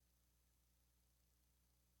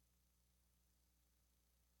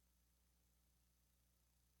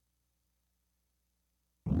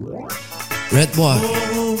Red Boy,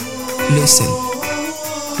 listen,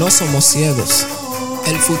 no somos ciegos.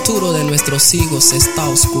 El futuro de nuestros hijos se está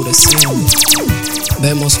oscureciendo.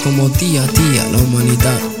 Vemos como día a día la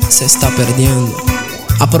humanidad se está perdiendo.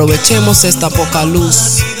 Aprovechemos esta poca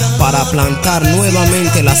luz para plantar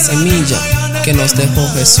nuevamente la semilla que nos dejó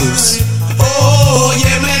Jesús.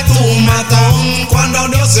 Óyeme tú, matón, cuando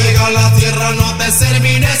Dios llega a la tierra no te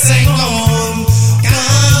serviré, Señor.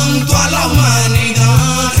 Canto a la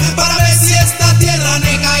humanidad para ver si esta tierra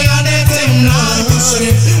nega ya de temblar.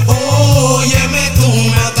 Óyeme tú,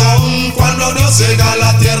 matón, cuando Dios llega a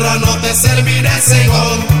la tierra no te serviré,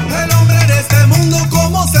 Señor. El hombre de este mundo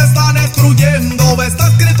cómo se está destruyendo. Está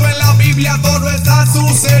escrito en la Biblia, todo está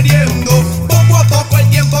sucediendo. Poco a poco el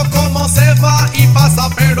tiempo como se va y pasa,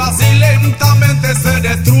 pero así lentamente se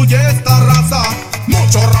destruye esta raza.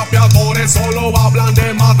 Muchos rapeadores solo hablan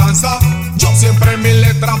de matanza. Yo siempre en mi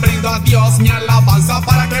letra brindo a Dios mi alabanza,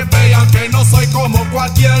 para que vean que no soy como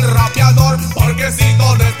cualquier rapeador. Porque si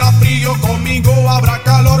todo está frío, conmigo habrá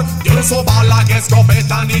calor. Yo no uso bala que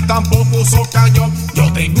escopeta ni tampoco uso cañón.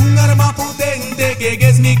 Yo tengo un arma potente que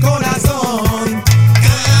es mi corazón.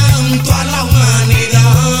 Canto a la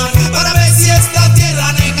humanidad para ver si esta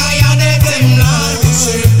tierra nega ya de temblar.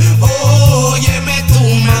 Óyeme tú,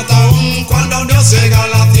 matón, cuando Dios llega a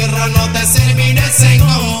la tierra no te serviré,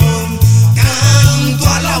 Señor. Canto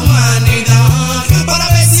a la humanidad para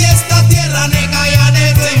ver si esta tierra nega ya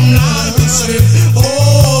de temblar.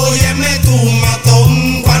 Óyeme tú,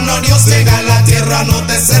 matón, cuando Dios llega a la tierra no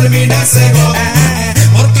te serviré, Señor.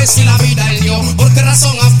 Porque si la vida él dio, ¿por qué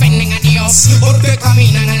razón ofenden a Dios? Porque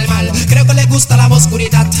caminan en el mal, creo que les gusta la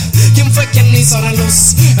oscuridad. ¿Quién fue quien hizo la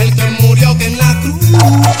luz? El que murió que en la cruz.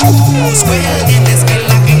 Fue el dientes que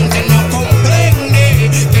la gente no comprende,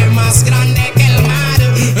 que más grande que el mar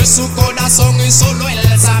es su corazón y solo él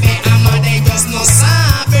sabe amar. Ellos no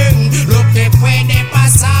saben lo que puede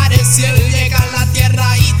pasar si él llega a la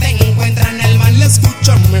tierra y te encuentra en el mal.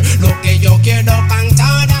 Escúchame lo que yo quiero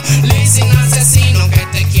cantar. Listen, asesino, que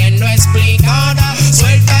te quiero explicar.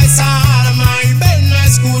 Suelta esa arma y ven a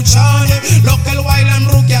escuchar lo que el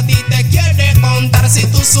Wayland Rookie a ti te quiere contar. Si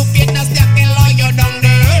tú supieras de aquel hoyo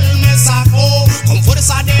donde él me sacó, con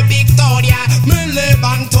fuerza de victoria me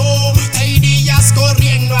levantó, te irías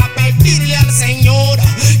corriendo a pedirle al Señor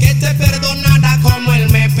que te perdonara como él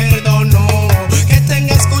me perdonó, que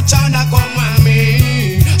tenga escuchada como a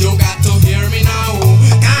mí. You got to hear me now.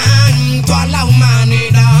 Canto a la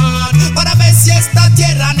humanidad para ver si esta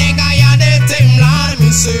tierra nega ya de temblar. Me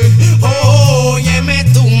dice, óyeme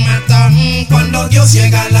tú, matón, cuando Dios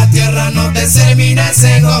llega a la tierra no te serviré,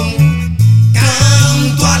 según.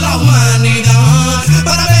 Canto a la humanidad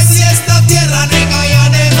para ver si esta tierra nega ya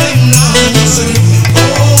de temblar. Me dice,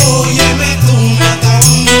 óyeme tú,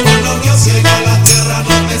 matón, cuando Dios llega a la tierra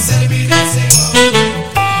no te serviré, según.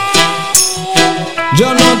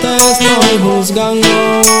 Yo no te estoy juzgando,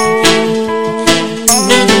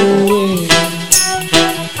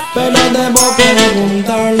 pero debo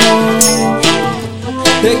preguntarlo.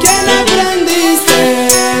 ¿De quién aprendiste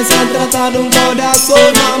a tratar un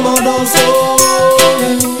corazón amoroso?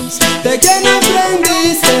 ¿De quién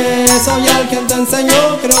aprendiste? Soy el que te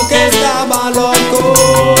enseñó, creo que estaba loco.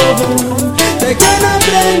 ¿De quién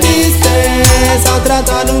aprendiste a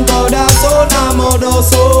tratar un corazón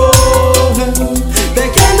amoroso? ¿De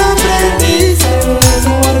quién aprendiste?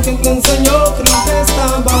 Soy el que te enseñó, creo que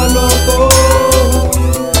estaba loco.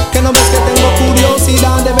 Que no ves que tengo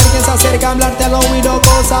curiosidad de ver quién se acerca a hablarte al oído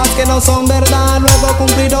cosas que no son verdad. Luego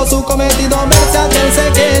cumplido su cometido, verse a quien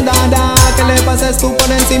se quedará. Que le pases tú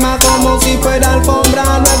por encima como si fuera alfombra.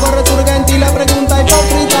 Luego resurge en ti la pregunta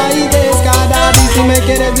hipócrita y descarada. Y si me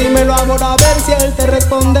quieres dímelo ahora a ver si él te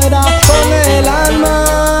responderá con el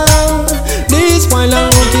alma. This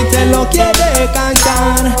Wayland Rookie te lo quiere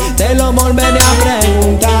cantar, te lo volveré a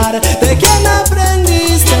preguntar. ¿De quién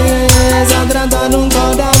aprendiste a tratar un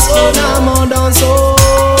corazón amoroso?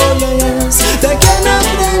 Yes. ¿De quién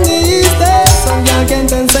aprendiste? Soy alguien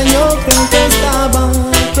te enseñó, creo que estaba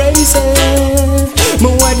crazy.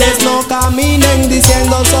 Mujeres no caminen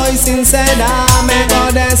diciendo soy sincera.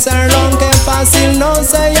 Mejor es ser aunque fácil no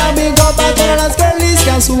sea bigo para todas las girlies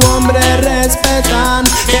que a su hombre respetan,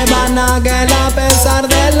 que van a guerra a pesar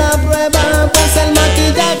de la prueba. Pues el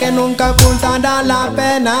maquillaje nunca ocultará la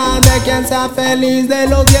pena de quien sea feliz de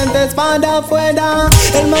los dientes para afuera.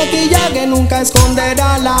 El maquillaje nunca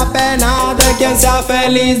esconderá la pena de quien sea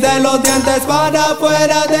feliz de los dientes para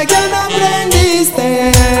afuera. ¿De quién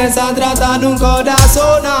aprendiste a tratar un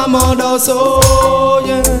corazón amoroso?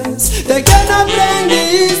 Yes. ¿De quién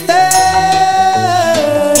aprendiste?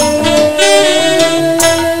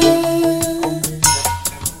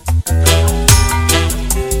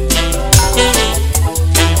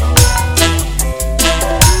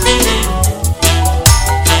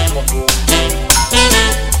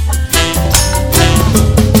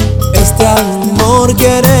 amor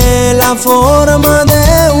quiere la forma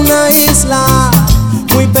de una isla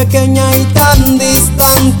muy pequeña y tan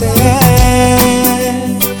distante.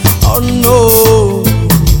 Oh no,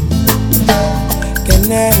 que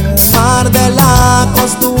en el mar de la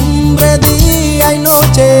costumbre día y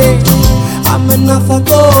noche amenaza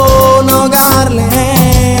con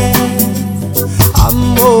ahogarle.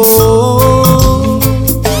 Amor,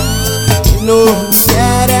 y no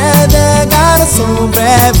quiere dejar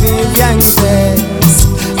sobrevivientes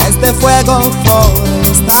este fuego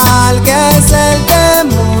forestal que es el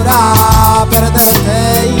temor a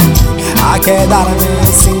perderte y a quedarme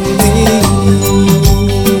sin ti,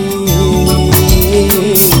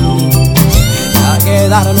 a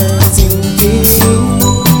quedarme sin ti.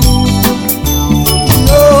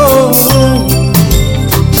 No,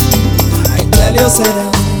 ay, Delio será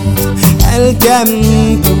el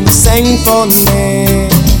tiempo se impone,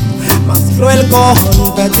 más cruel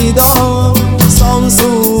competidor son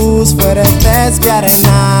sus fuertes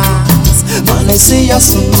piernas.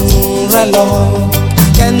 Manecillas un reloj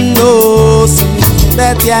que no se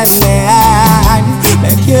detiene.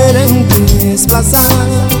 Me quieren desplazar,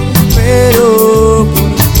 pero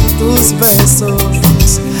por tus besos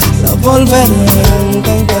lo volveré a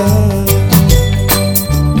intentar.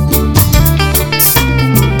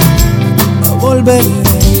 Lo volveré a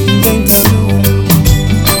intentar.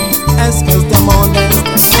 Es que este amor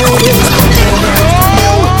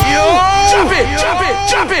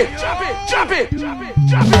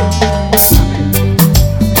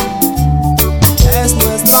es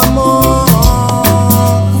nuestro amor.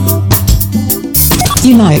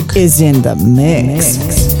 D-Mike is in the mix.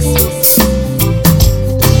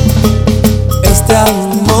 Este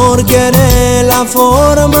amor quiere la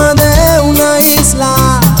forma de una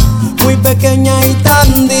isla muy pequeña y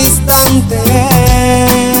tan distante.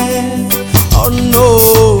 Oh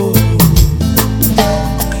no,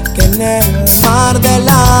 que en el mar de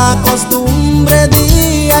la costumbre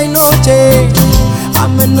día y noche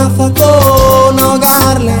amenaza con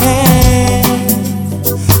ahogarle.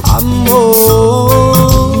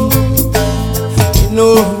 Amor, y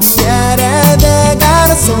no quiere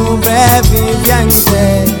dejar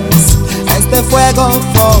sobrevivientes este fuego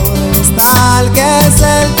forestal que es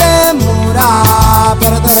el temor a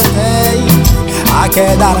perderte y a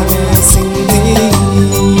quedarme sin ti,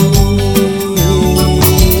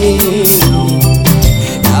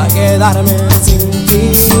 a quedarme sin ti.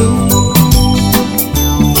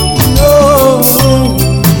 No,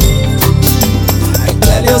 ay,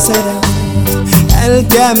 Delio será el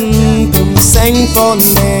tiempo se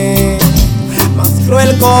impone, más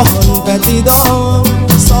cruel competidor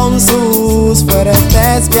son sus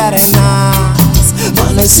fuertes piernas.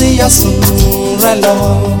 Manecillas un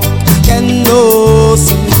reloj que no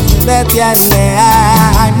se detiene.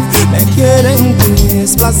 Me quieren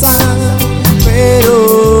desplazar,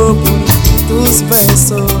 pero por tus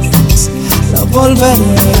besos lo volveré a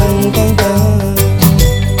intentar.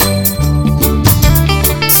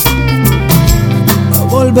 Lo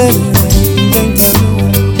volveré a intentar.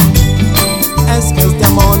 Es que este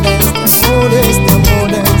amor,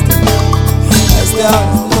 este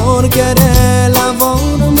amor quiere la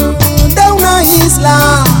forma de una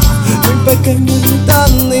isla muy pequeña y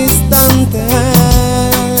tan distante.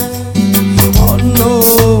 Oh no,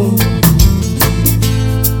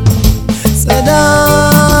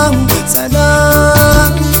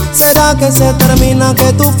 será que se termina,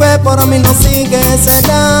 que tu fe por mí no sigue.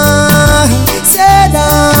 Será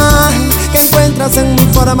que encuentras en mi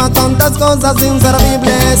forma tantas cosas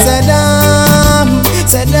inservibles.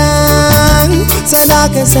 Será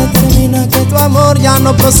que se termina, que tu amor ya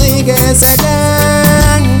no prosigue.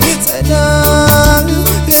 Será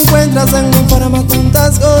que encuentras en mi forma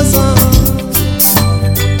tantas cosas.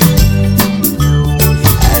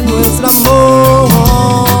 En nuestro amor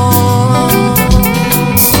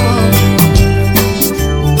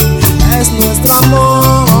es nuestro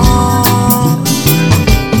amor.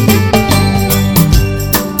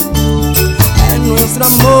 En nuestro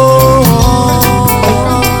amor.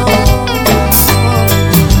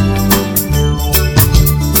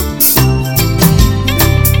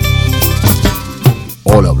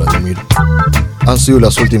 Hola Vladimir, han sido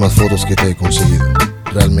las últimas fotos que te he conseguido.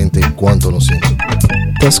 Realmente cuánto lo siento.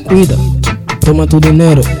 Descuida, toma tu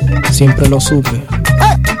dinero, siempre lo supe.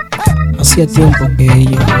 Hacía tiempo que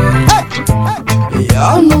ella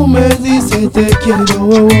Ya no me dice te quiero,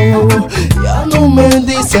 ya no me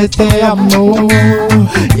dice te amo,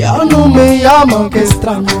 ya no me llama que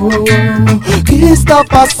extraño. ¿Qué está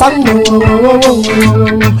pasando?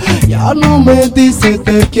 Ya no me dice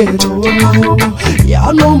te quiero.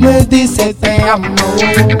 Ya no me dice te amo.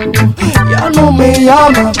 Ya no me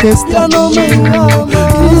llama, que ya no me llama.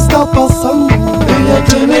 ¿Qué está pasando? Ella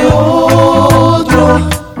tiene otro,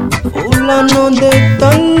 fulano de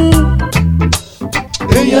tal.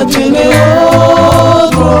 Ella tiene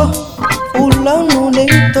otro, fulano de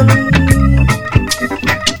tal.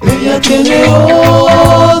 Ella tiene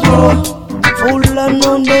otro,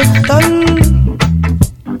 fulano de tal.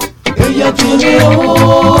 Ella tiene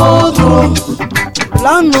otro,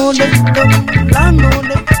 fulano de tal, fulano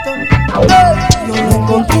de tal. Yo la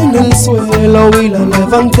encontré en el suelo y la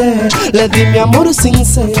levanté. Le di mi amor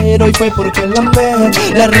sincero y fue porque la amé.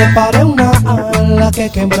 Le reparé una ala que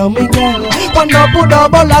quebró mi piel. Cuando pudo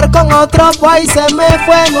volar con otro boy se me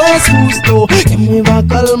fue. No es justo que me va a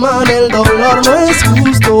calmar el dolor. No es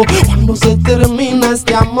justo cuando se termina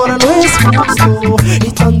este amor. No es justo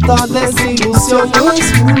y tanta desilusión. No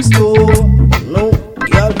es justo. No,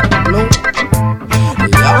 ya no.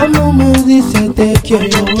 Ya no me dice te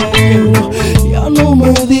quiero, ya no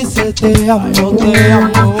me dice te amo,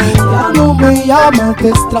 ya no me llama, te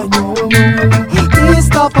extraño, ¿qué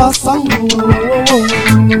está pasando?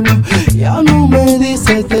 Ya no me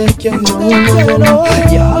dice te quiero,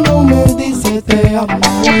 ya no me dice te amo,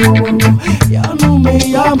 ya no me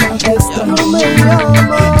llama, te extraño,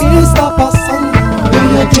 ¿qué está pasando?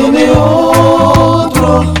 Ella tiene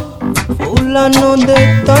otro, fulano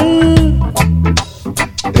de tal.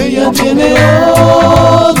 Ella tiene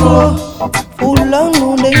otro,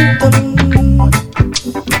 fulano de tal.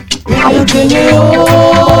 Ella tiene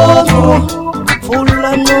otro,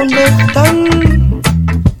 fulano de tal.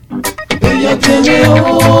 Ella tiene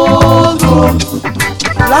otro,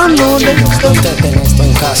 fulano de tal. Ten esto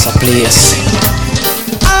en casa, please.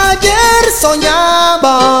 Ayer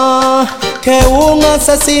soñaba que un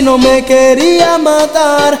asesino me quería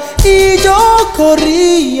matar y yo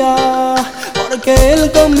corría porque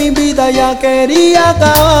él con mi vida ya quería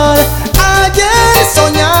acabar. Ayer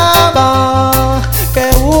soñaba que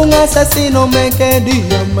un asesino me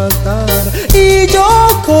quería matar y yo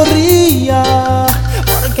corría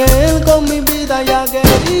porque él con mi vida ya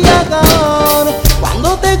quería acabar.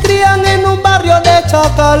 Cuando te crían en un barrio de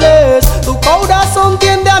chacales, tu corazón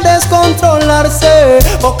tiende a descontrolarse.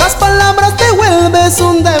 Pocas palabras te vuelves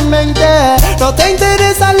un demente. No te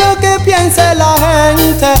interesa lo que piense la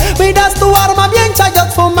gente. Miras tu arma bien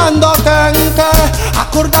chayot fumando kenke,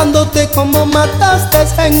 acordándote cómo mataste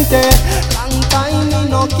gente. Canta y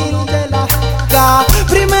no kill de la ga.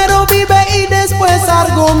 Primero vive y después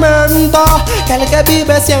argumenta que el que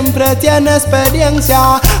vive siempre tiene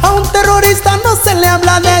experiencia. A un terrorista no se le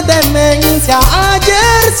habla de demencia.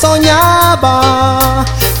 Ayer soñaba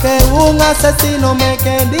que un asesino me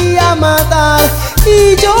quería matar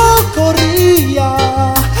y yo corría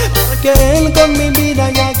porque él con mi vida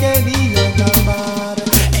ya quería acabar.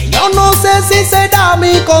 Yo no sé si será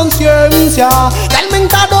mi conciencia del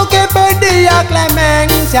mentado que pedía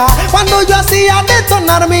clemencia cuando yo hacía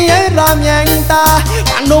detonar mi herramienta,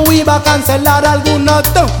 cuando iba a cancelar alguna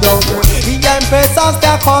deuda y ya empezaste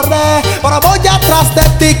a correr. Ahora voy atrás de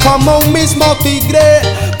ti como un mismo tigre.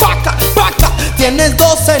 Paca, paca, tienes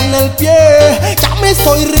dos en el pie. Ya me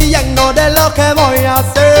estoy riendo de lo que voy a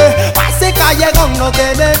hacer. A ese callejón no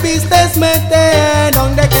te debiste meter.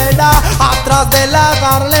 ¿Dónde queda? Atrás de la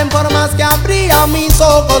Harlem. Por más que abría mis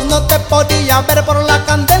ojos no te podía ver. Por la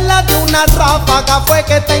candela de una ráfaga fue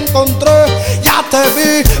que te encontré. Ya te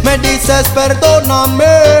vi, me dices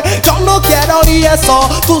perdóname. Yo no quiero y eso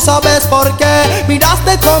tú sabes por qué.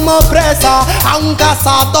 Miraste como presa a un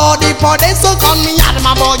cazador y por eso con mi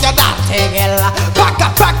arma voy a darte guerra.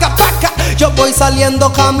 Paca, paca, paca. Yo voy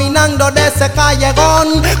saliendo caminando de ese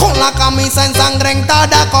callejón con la camisa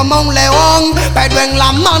ensangrentada como un león, pero en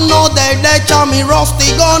la mano derecha mi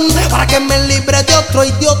rostigón para que me libre de otro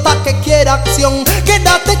idiota que quiera acción.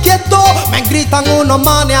 Quédate quieto, me gritan unos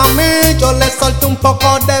manes a mí. Yo les solté un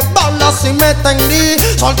poco de balas y me tendí.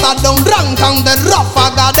 Soltaré un rancan de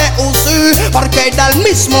ráfaga de Uzi porque era el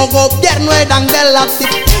mismo gobierno, eran de la TIC.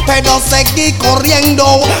 Pero seguí corriendo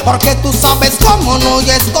porque tú sabes cómo no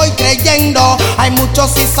yo estoy creyendo. Hay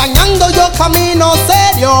muchos cizañando, yo camino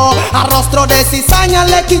serio. A rostro de cizaña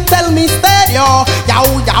le quité el misterio.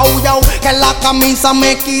 Yau, yau, yau, que la camisa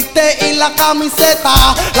me quité y la camiseta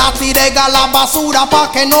la tiré a la basura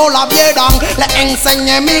pa' que no la vieran. Le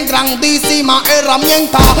enseñé mi grandísima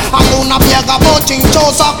herramienta a una vieja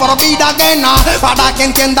bochinchosa por vida ajena, para que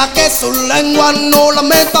entienda que su lengua no la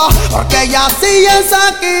meta, porque ella sí es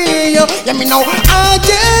aquí yo, y a mí no.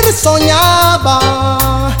 Ayer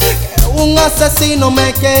soñaba que un asesino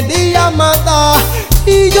me quería matar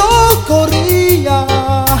y yo corría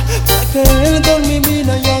para que él con mi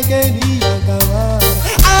vida ya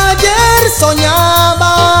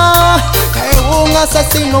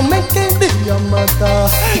asesino me quería matar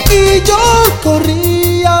y yo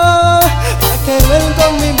corría para que ven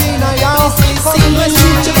con mi vida y así. Si no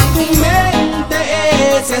escuchas tu mente,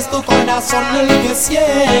 ese es tu corazón el que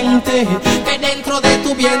siente que dentro de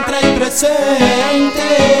tu vientre hay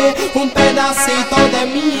presente un pedacito de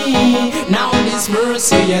mí. Now this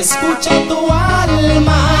mercy, escucha tu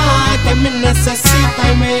alma que me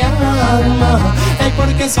necesita y me ama. Es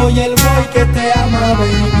porque soy el boy que te ama,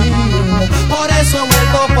 baby. Por eso he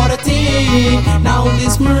vuelto por ti. Now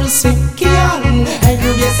this mercy, ¿quién? Me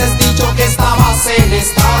hubieses dicho que estabas en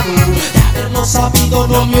estado de haberlo sabido,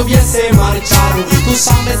 no me hubiese marchado. Tú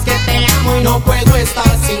sabes que te amo y no puedo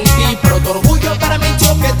estar sin ti, pero tu orgullo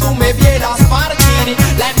permitió que tú me vieras partir.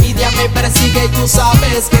 La envidia me persigue y tú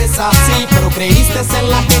sabes que es así, pero creíste en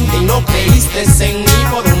la gente y no creíste en mí.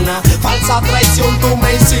 Por una falsa traición tú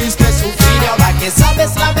me hiciste sufrir. Ahora que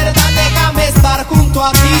sabes la verdad, déjame estar junto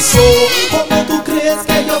a ti. ¿Cómo tú crees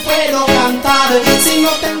que yo puedo cantar si no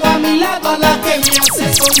tengo a mi lado a la que me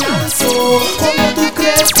hace soñar? ¿Cómo tú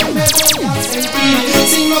crees que me voy a sentir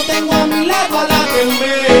si no tengo a mi lado a la que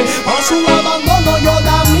me a su abandono yo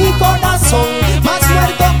da mi corazón? Más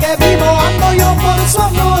muerto que vivo ando yo por su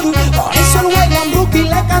amor. Por eso el Wayland Rookie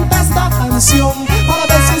le canta esta canción, para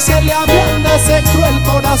ver si se le ablanda ese cruel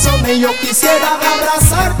corazón. Y yo quisiera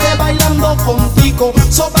abrazarte bailando contigo,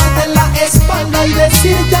 sobarte la espalda y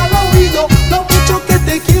decirte al oído lo mucho que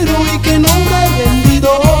te quiero y que no me he rendido,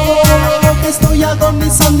 que estoy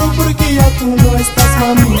agonizando porque ya tú no estás,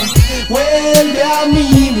 mami. Vuelve a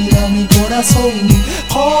mí, mira mi corazón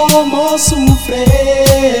cómo sufre.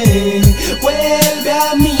 Vuelve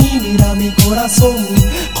a mí, mira mi corazón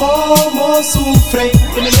cómo sufre.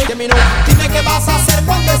 Dime qué vas a hacer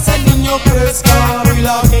cuando ese niño crezca y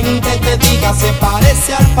la gente te diga se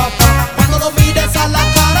parece al papá. Cuando lo mires a la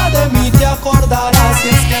cara de mí te acordarás, y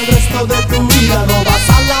es que el resto de tu vida no vas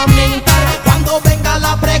a lamentar. Cuando venga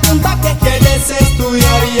la pregunta que quieres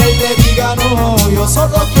estudiar y él te diga no, yo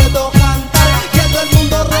solo quiero cantar, quiero el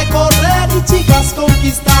mundo recorrer y chicas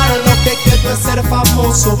conquistar. Lo que quiero es ser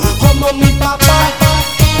famoso como mi papá.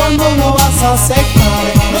 Cuando lo vas a aceptar,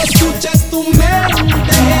 no escuches tu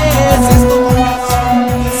mente, ese es tu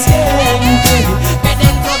corazón que siente que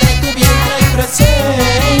dentro de tu vientre hay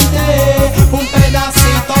presente un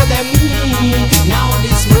pedacito de mí. Now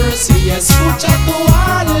this mercy, escucha tu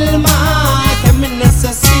alma que me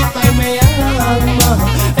necesita y me ama.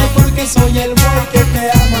 Es porque soy el boy que te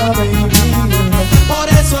ama, baby. Por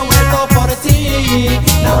eso he vuelto por ti.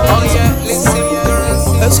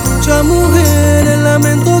 Escucha, mujer, el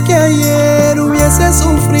lamento que ayer hubiese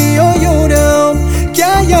sufrido, llorado, que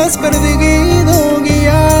hayas perdido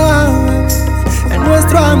guía en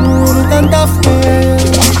nuestro amor tanta fe.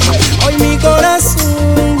 Hoy mi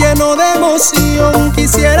corazón lleno de emoción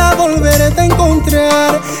quisiera volverte a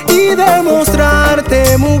encontrar y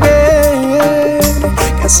demostrarte, mujer,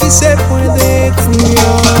 que así se puede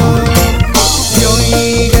cuidar. Y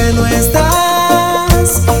hoy que no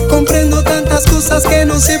estás, comprendo tantas cosas que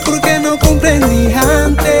no sé por qué no comprendí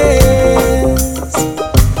antes.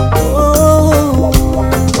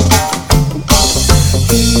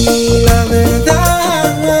 Y la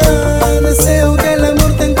verdad, deseo que el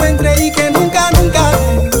amor te encuentre y que nunca, nunca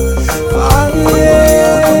te falle.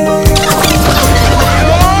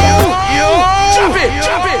 Drop it,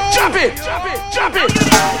 drop it, drop it, drop it, drop it.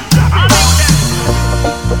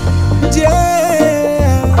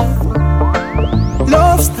 Yeah,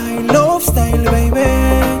 love style, baby.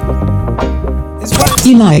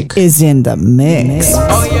 E-Mike is in the mix.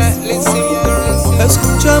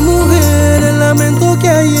 Escucha, mujer, el lamento que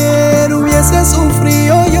ayer hubiese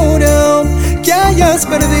sufrido, llorado, que hayas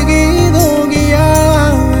perdido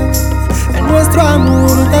guía en nuestro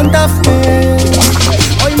amor tanta fe.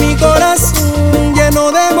 Hoy mi corazón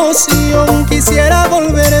lleno de emoción quisiera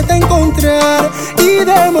volverte a encontrar y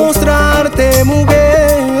demostrarte,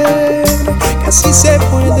 mujer, que así se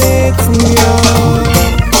puede cuidar.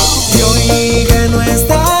 Y hoy que no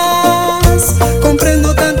estás,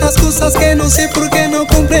 comprendo tantas cosas que no sé por qué no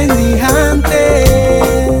comprendí antes.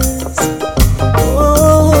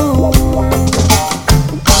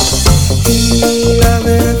 Y la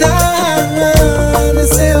verdad,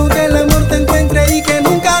 deseo que el amor te encuentre y que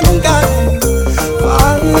nunca, nunca te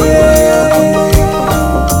falle.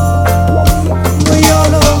 Como yo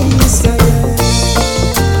lo hice ayer.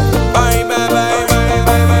 Bye, bye, bye, bye,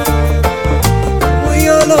 bye, bye. Como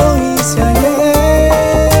yo lo hice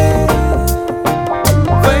ayer.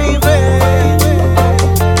 Baby.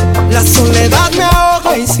 La soledad me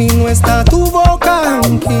ahoga y si no está tu boca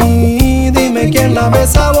aquí, dime quién la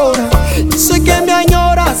besa ahora. Yo sé que me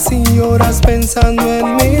añoras y lloras pensando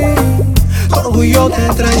en mí. orgullo te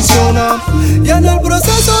traiciona. Y en el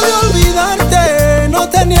proceso de olvidarte, no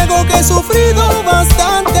te niego que he sufrido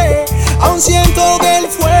bastante. Aún siento que el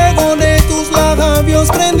fuego de tus labios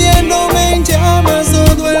prendiéndome en llamas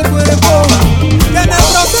todo el cuerpo. Y en el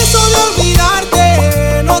proceso de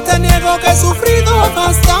olvidarte, no te niego que he sufrido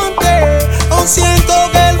bastante. Aún siento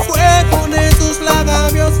que el fuego de tus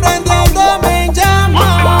labios prendiéndome en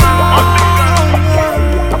llamas.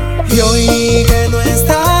 Y hoy que no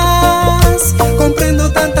estás,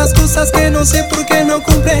 comprendo tantas cosas que no sé por qué no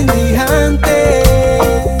comprendí antes.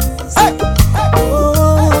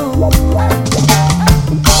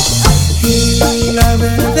 Y la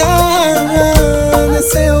verdad,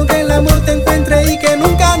 deseo que el amor te encuentre y que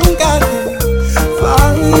nunca, nunca te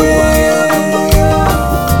falle.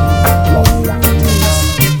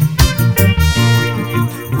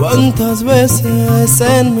 ¿Cuántas veces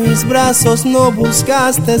en mis brazos no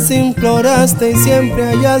buscaste, imploraste y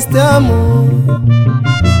siempre hallaste amor?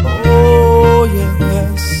 Oh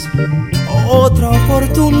yes, otra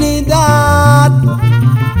oportunidad,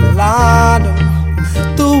 claro,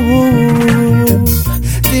 tú.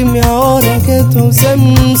 Dime ahora que tu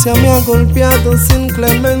ausencia me ha golpeado sin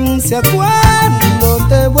clemencia. ¿Cuándo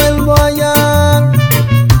te vuelvo a hallar?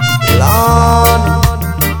 Claro,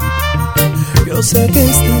 yo sé que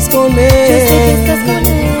estás con él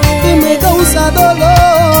y me causa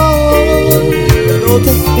dolor, pero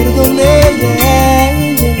te perdoné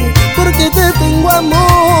porque te tengo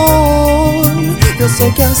amor. Yo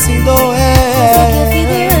sé que ha sido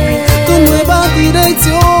él tu nueva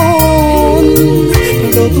dirección,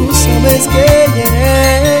 pero tú sabes que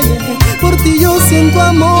por ti yo siento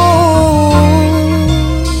amor.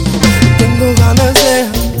 Tengo ganas de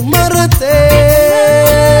amarte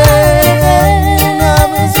una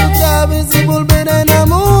vez otra vez y volver a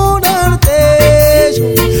enamorarte.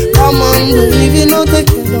 Come on baby, no te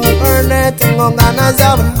quiero perder. Tengo ganas de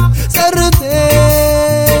abrazarte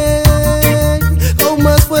con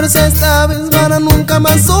más fuerza esta vez para nunca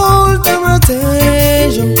más soltarte.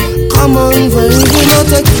 Come on baby, no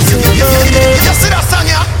te quiero perder. You see that song,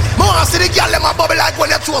 yeah? More see the girl them a bubble like when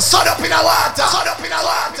you throw sun up in the water. Sun up in the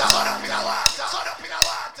water. Sun up in the water. Sun up in the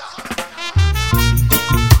water.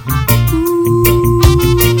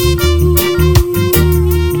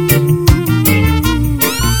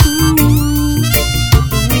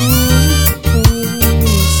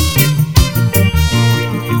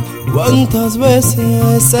 ¿Cuántas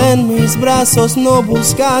veces en mis brazos no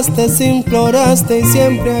buscaste, imploraste y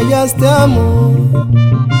siempre hallaste amor?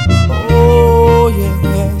 Oh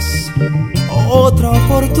yes, otra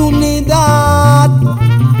oportunidad,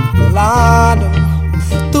 claro,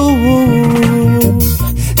 tú.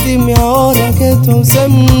 Dime ahora que tu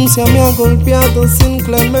ausencia me ha golpeado sin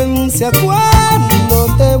clemencia.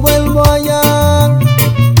 ¿Cuándo te vuelvo a hallar?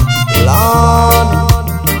 Claro,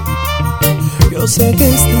 yo sé que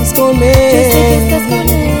estás con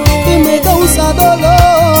él y me causa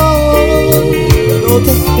dolor, pero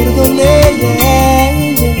te perdoné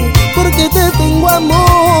porque te tengo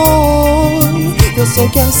amor. Yo sé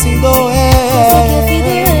que ha sido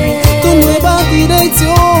él tu nueva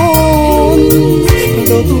dirección,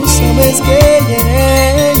 pero tú sabes que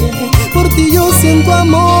por ti yo siento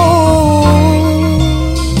amor.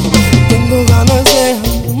 Tengo ganas de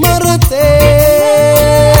amarte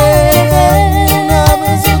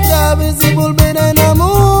otra vez y volver a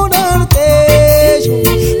enamorarte.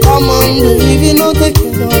 Come on baby, no te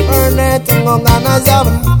quiero perder. Tengo ganas de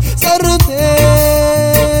abrazarte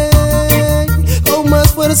con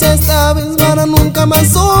más fuerza esta vez para nunca más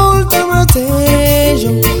soltarte.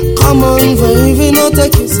 Come on baby, no te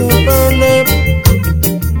quise perder.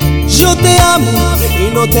 Yo te amo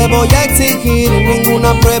y no te voy a exigir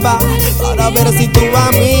ninguna prueba para ver si tú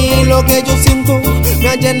a mí lo que yo siento me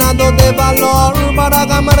ha llenado de valor para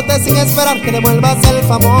amarte sin esperar que devuelvas el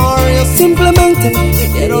favor. Yo simplemente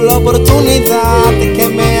quiero la oportunidad de que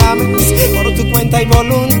me ames por tu cuenta y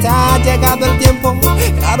voluntad. Llegado el tiempo,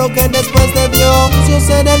 claro que después de Dios yo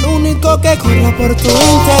seré el único que corra por tu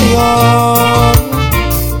interior.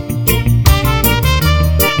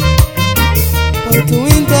 Por tu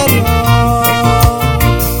interior.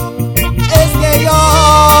 Es que yo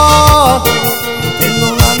tengo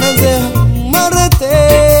ganas de amarte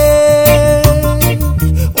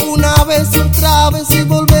una vez y otra vez y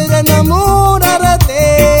volver a enamorarte.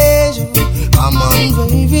 Come on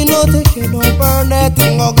baby, no te quiero perder.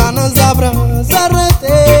 Tengo ganas de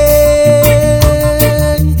abrazarte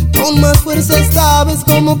con más fuerza esta vez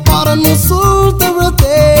como para no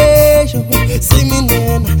soltarte. Sí mi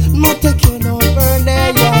nena, no te quiero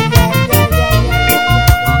perder.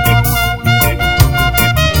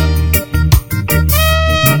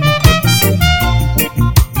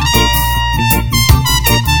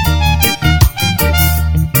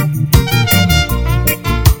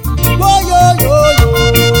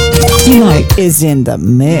 is in the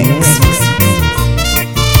mix.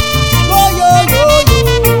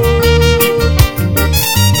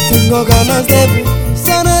 Tengo ganas de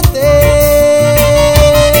besarte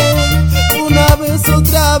una vez,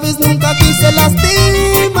 otra vez, nunca quise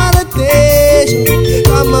lastimarte.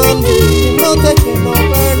 Yo amando, no te quiero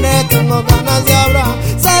perder, tengo ganas de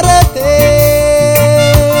abrazarte.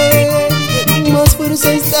 Más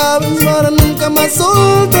fuerza esta vez para nunca más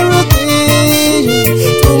soltarte.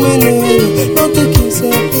 Tú me niegas, no te quise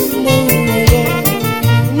perder,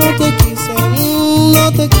 no te quise,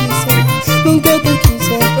 no te quise, nunca te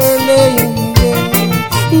quise perder.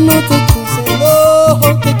 No te quise,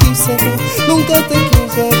 no te quise, nunca te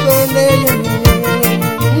quise perder.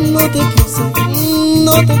 No te quise,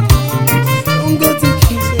 no te quise, nunca te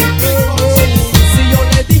quise perder. Si yo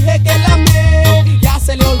le dije que la amé, ya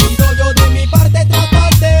se le olvidó. Yo de mi parte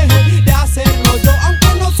trataré de hacerlo yo, aunque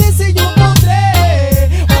no sé si yo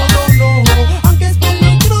podré o no, aunque es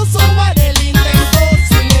peligroso haré el intento.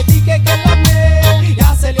 Si le dije que la amé,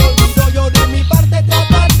 ya se le olvidó. Yo de mi parte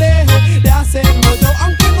trataré de hacerlo yo,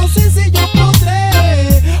 aunque no sé si yo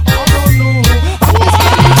podré o no, aunque es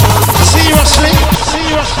peligroso. Seriously?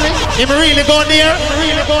 If we really go near,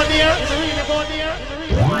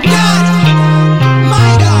 God,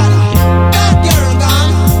 my God, that girl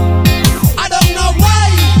gone. I don't know why,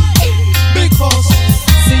 because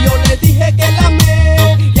si yo le dije que la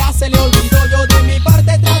amé, ya se le olvidó. Yo de mi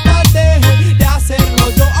parte trataré de hacerlo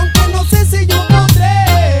yo, aunque no sé si yo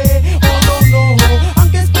podré o no,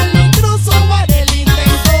 aunque es peligroso haré el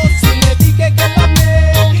intento. Si le dije que la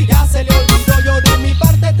amé, ya se le olvidó. Yo de mi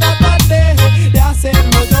parte trataré de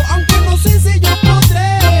hacerlo yo, aunque no sé si yo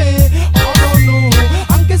podré o no,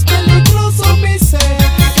 aunque es peligroso mi ser.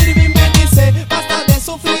 Irving me dice, basta de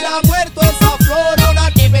sufrir, ha muerto esa flor. Ahora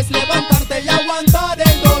debes levantarte y aguantar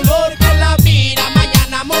el dolor, que la vida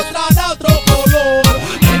mañana mostrará otro color.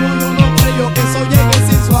 Pero yo no creo que eso llegue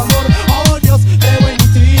sin su amor. Oh Dios, creo en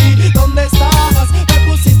ti, ¿dónde estás? Me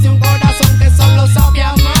pusiste un corazón que solo sabe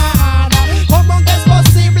amar. ¿Cómo es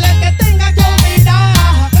posible que tenga que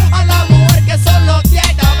olvidar a la mujer que solo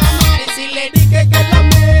quiero amar? Y si le dije que la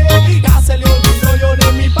amé, ya se le olvidó. Yo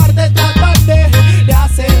de mi parte trataré de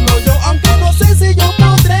hacerlo yo, aunque no sé si yo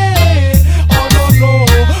podré o no,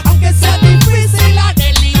 aunque sea difícil haré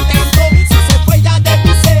el intento. Si se fue ya de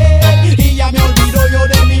mi ser y ya me olvidó. Yo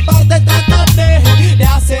de mi parte trataré de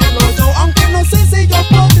hacerlo yo, aunque no sé si yo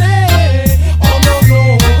podré o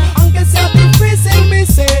no, aunque sea difícil mi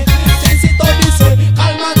ser. Jencito dice,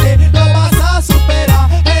 cálmate, lo vas a superar,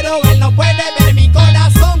 pero él no puede ver mi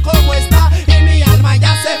corazón como está, y mi alma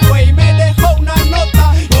ya se fue y me dejó una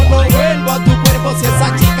nota. Yo no vuelvo a tu cuerpo si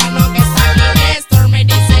esa chica no que está bien. Néstor me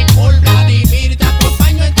dice, cool Vladimir, te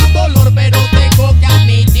acompaño en tu dolor, pero tengo que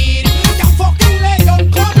admitir que a fucking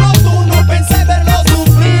león como tú no pensé verlo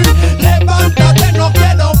sufrir. Levántate, no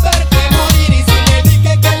quiero verte morir. Y si le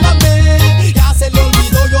dije que la amé, ya se le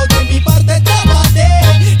olvidó. Yo de mi parte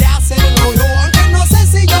trataré de hacerlo yo, aunque no sé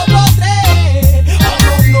si yo podré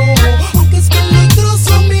o no, aunque es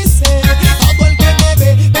peligroso mi ser. Todo el que me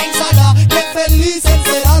ve pensará que feliz él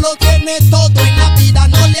será. Lo tiene todo en la vida,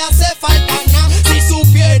 no le hace falta nada. Si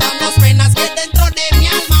supieran las penas que dentro de mi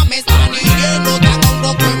alma me están hiriendo, tan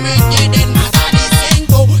hondo que me tienen más.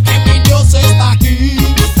 Diciendo que mi Dios está aquí,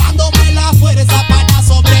 dándome la fuerza para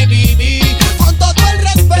sobrevivir. Con todo el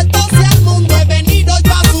respeto, si al mundo he venido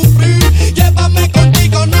yo a sufrir, llévame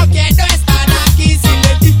contigo, no quiero estar aquí. Si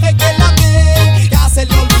le dije que la amé, ya se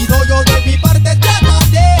le olvidó. Yo de mi parte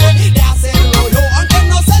trataré de hacerlo yo, aunque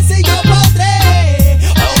no sé si yo podré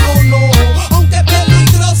o no, aunque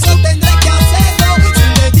peligroso tendré que hacerlo.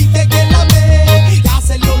 Si le dije que la amé, ya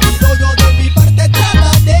se le olvidó. Yo de mi parte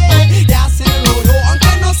trataré de hacerlo yo,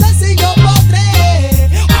 aunque no sé si yo podré.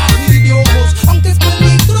 Ay Dios, aunque es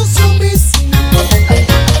peligroso mi ser.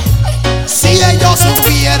 Si ellos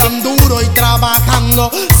supieran duro y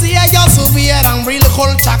trabajando, si ellos supieran Real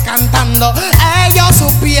Holcha cantando, ellos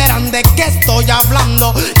supieran de qué estoy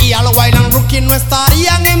hablando, y al Wayland Rookie no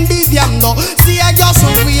estarían envidiando. Si ellos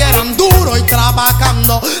supieran duro y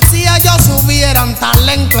trabajando, si ellos supieran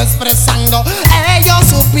talento expresando, ellos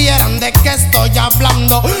supieran de qué estoy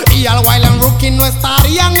hablando, y al Wayland Rookie no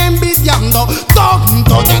estarían envidiando.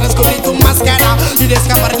 Tonto, ya descubrí tu máscara y de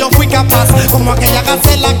escapar yo fui capaz, como aquella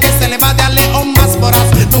gacela que se le va de al león más voraz.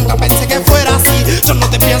 Nunca pensé que fuera así, yo no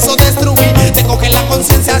te pienso destruir, te coge la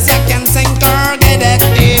conciencia hacia quien se encargue de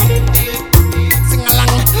ti.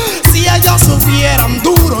 Si ellos supieran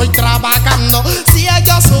duro y trabajando, si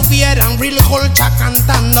ellos supieran Real Holcha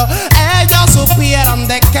cantando, ellos supieran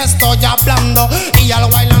de qué estoy hablando, y al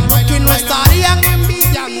Wayland Rookie no estarían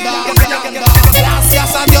envidiando.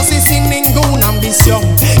 Gracias a Dios y sin ningún bendición.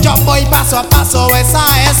 Yo voy paso a paso, esa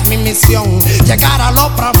es mi misión. Llegar a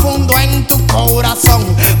lo profundo en tu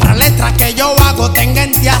corazón. Para letras que yo hago tenga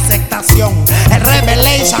en ti aceptación. El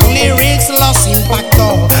Revelation Lyrics los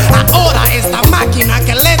impactó. Ahora esta máquina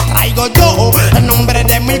que le traigo yo, el nombre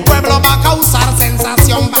de mi pueblo va a causar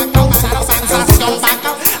sensación. Va a causar sensación.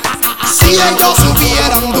 Si ellos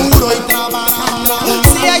supieran duro y trabajando,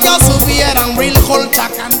 si ellos supieran real Holcha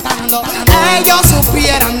cantando, ellos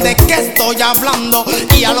supieran de qué estoy hablando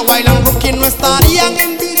y a los Wayland Rookie no estarían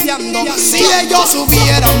envidiando. Si ellos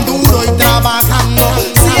supieran duro y trabajando,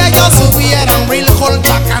 si ellos supieran real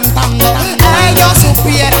Holcha cantando, ellos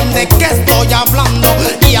supieran de qué estoy hablando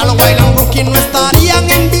y a los Wayland Rookie no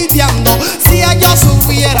estarían envidiando. Si ellos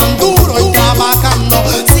supieran duro y trabajando,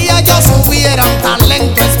 si ellos supieran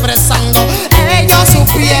talento expresando, ellos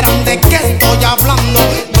supieran de qué estoy hablando.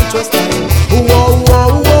 Dicho está.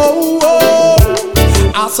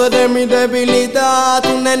 Hace de mi debilidad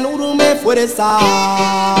un enorme fuerza.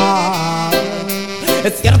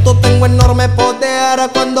 Es cierto, tengo enorme poder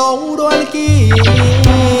cuando uro aquí.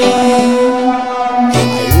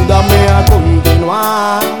 Ayúdame a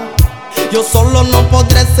continuar. Yo solo no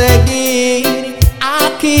podré seguir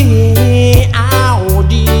aquí. Oh,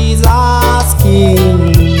 Jesus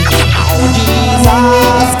King. Oh,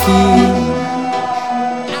 Jesus King.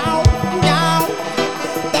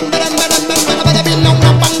 Una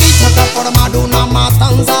pandilla que ha formado una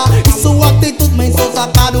matanza y su actitud me hizo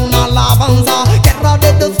sacar una alabanza. Guerra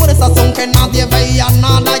de dos fuerzas aunque nadie veía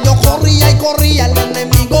nada. Yo corría y corría, el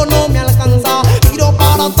enemigo no me alcanza. Miro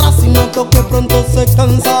para atrás y noto que pronto se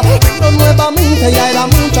cansa. Pero nuevamente ya era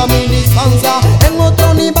mucha mi distancia. En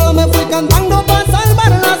otro nivel me fui cantando para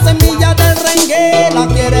salvar la semilla del rengue. La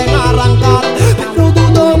quieren arrancar, pero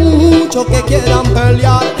dudo mucho que quieran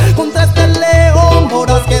pelear contra este león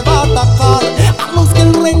voraz que va a atacar. A los que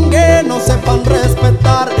el rengue no sepan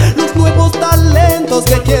respetar, los nuevos talentos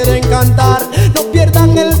que quieren cantar, no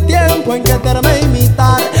pierdan el tiempo en quererme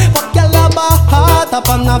imitar, porque a la bajada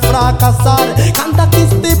van a fracasar. Canta que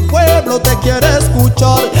este pueblo te quiere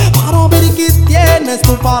escuchar, para ver qué tienes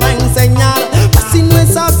tú para enseñar. Pues si no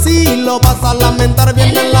es así lo vas a lamentar.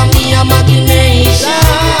 Viene la mía maquination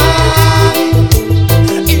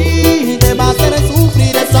y te va a hacer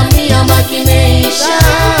sufrir esa mía maquination.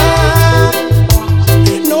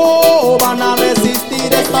 No van a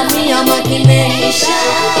resistir esta mía maquination.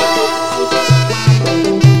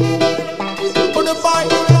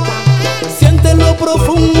 Siente lo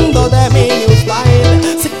profundo de mi new style.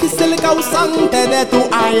 Sé que es el causante de tu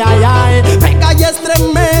ay, ay, ay. Pega y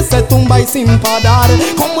estremece, tumba y sin parar,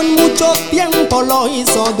 como en mucho tiempo lo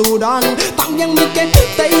hizo Durán. También Mickey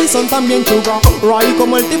Tyson, también Sugar Ray,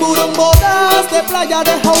 como el tiburón voraz de playa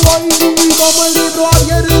de Hawaii, como el libro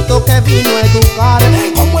abierto que vino a educar,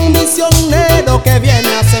 como el misionero que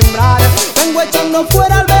viene a sembrar. Vengo echando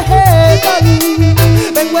fuera al vegetal,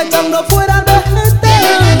 vengo echando fuera al vegetal.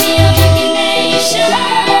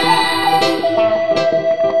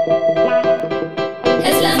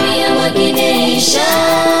 Es la mía maquination.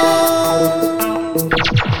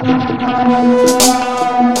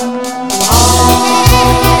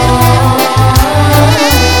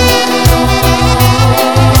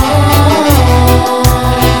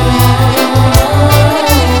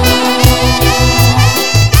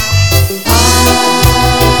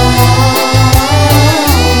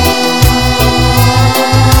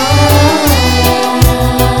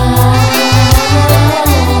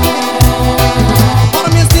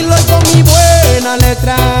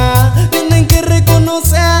 Tienen que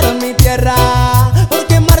reconocer mi tierra,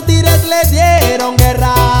 porque mártires le dieron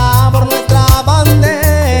guerra por nuestra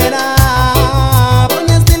bandera. Por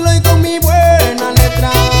mi estilo y con mi buena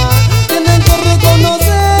letra, tienen que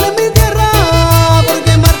reconocer mi tierra,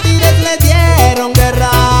 porque mártires le dieron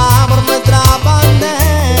guerra por nuestra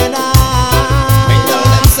bandera.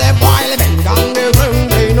 Vengan de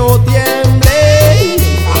frente y no tiemblen,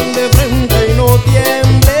 vengan de frente y no tiemblen.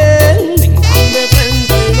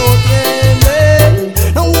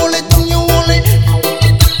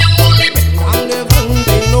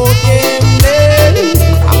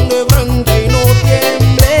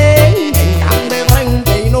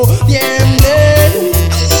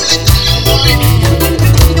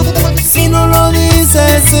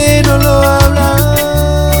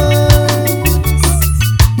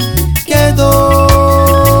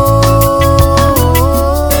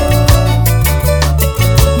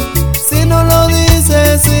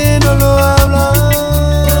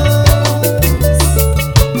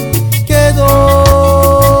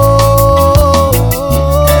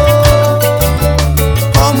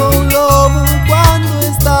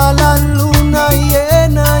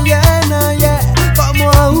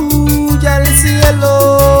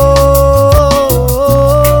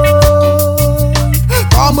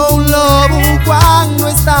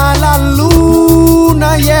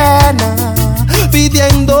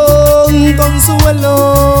 consuelo.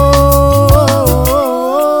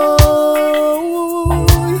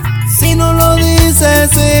 Si no lo dices,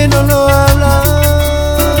 si no lo hablas,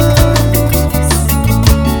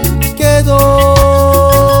 quedó.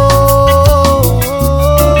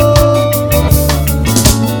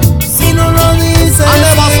 Si no lo dices, I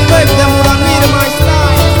never expect them to admire my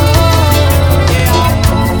style.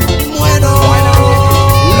 Muero.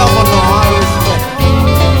 Love or no respect.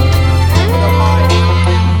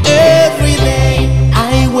 Every day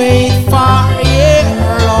I wait for your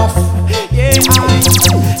love.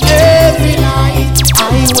 Every night I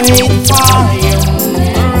wait for your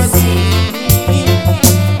mercy.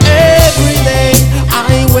 Every day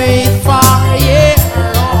I wait for your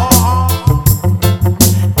love.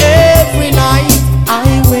 Every night I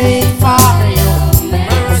wait for your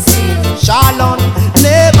mercy. Shalom,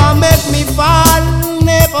 never make me fall,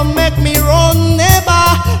 never make me run, never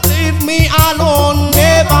leave me alone,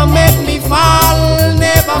 never make me fall,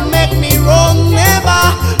 never make me run, never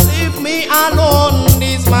leave me alone.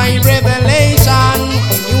 This my revelation,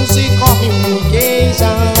 music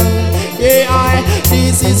communication. Yeah,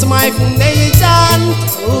 this is my foundation,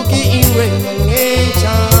 rookie in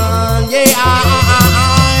revelation. Yeah,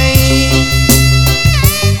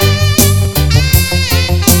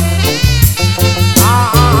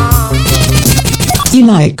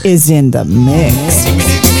 Unite is in the mix.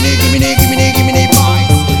 Give me the boy.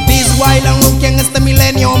 This while I'm looking at the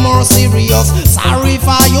millennium more serious. Sorry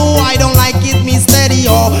for you, I don't like it, me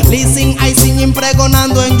stereo. Listen, I sing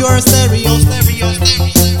impregonando en your stereo.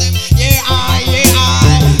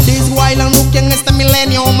 This while I'm looking at the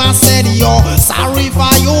millennium más serio. Sorry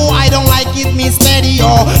for you, I don't like it, me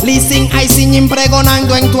stereo. Listen, I sing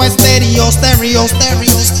impregonando en tu estéreo.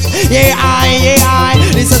 Yeah.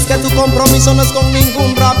 Dices que tu compromiso no es con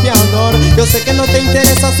ningún rapeador. Yo sé que no te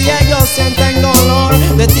interesa si ellos sienten dolor.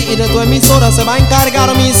 De ti y de tu emisora se va a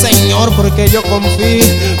encargar mi Señor, porque yo confío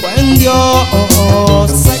en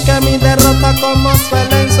Dios. Sé que mi derrota como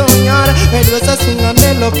suelen soñar, pero ese es un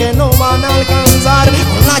anhelo que no van a alcanzar.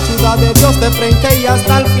 Con la ayuda de Dios de frente y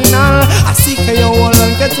hasta el final. Así que yo vuelvo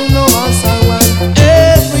en que tú no vas a aguantar.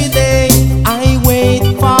 Every day I wait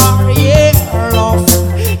for your love.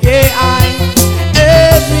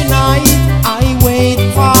 Every night I wait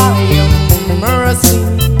for your mercy.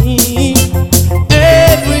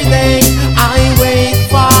 Every day I wait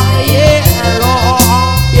for your love.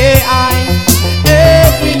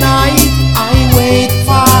 Every night I wait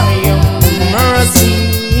for your mercy.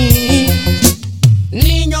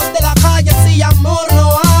 Niños de la calle, si amor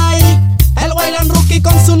no hay, el Wayland Rookie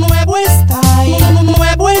con su nuevo style.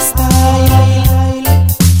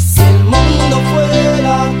 Si el mundo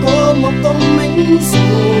fuera como comenzó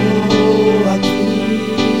aquí,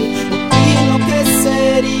 opino que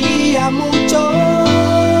sería mucho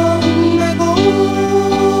mejor.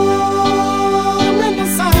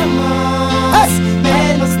 Menos armas,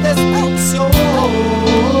 menos destrucción.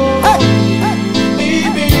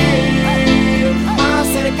 Vivir más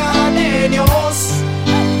cerca de Dios.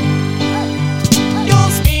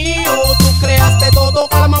 Dios mío, tú creaste todo,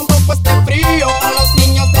 calma un poco este frío. A los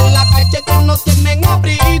niños de la calle que no tienen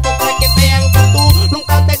abrigo, para que vean que tú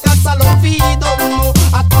nunca te casas al olvido. No,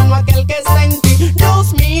 a tono aquel que está en ti.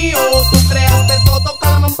 Dios mío, tú creaste todo,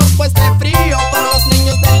 calma un poco este frío. Para los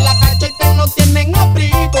niños de la calle que no tienen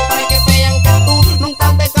abrigo, para que vean que tú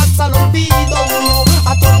nunca te casas al olvido. No,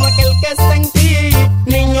 a tono aquel que está en ti.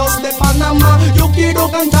 Niños de Panamá, yo quiero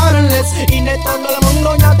cantarles, y de todo el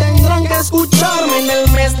mundo ya tendrán que escucharme. En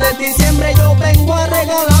el mes de diciembre yo vengo a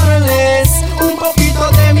regalarles un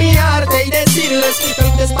poquito de mi arte y decirles que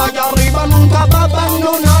el que está allá arriba nunca va a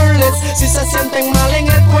abandonarles. Si se sienten mal en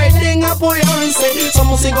él pueden apoyarse.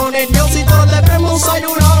 Somos hijos de Dios y todos debemos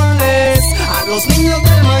ayudarles. A los niños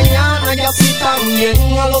del mañana y así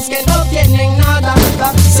también a los que no tienen nada.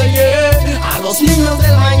 A los niños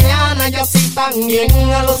del mañana y así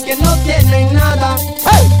también a los que no tienen nada.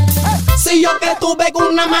 Si yo que tuve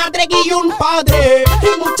una madre y un padre,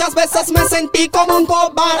 y muchas veces me sentí como un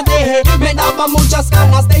cobarde. Me daba muchas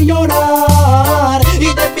ganas de llorar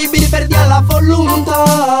y de vivir perdía la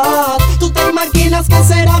voluntad. ¿Tú te imaginas qué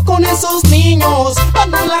será con esos niños?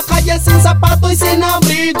 Van en la calle sin zapato y sin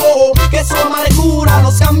abrigo, que su amargura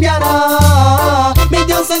los cambiará. Mi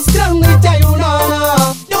Dios es grande y te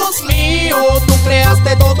ayudará. Dios mío, tú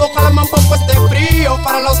creaste todo, calma un poco este frío.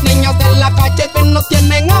 Para los niños de la calle que no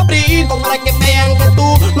tienen abrigo, para que vean que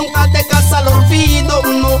tú nunca te casas al olvido.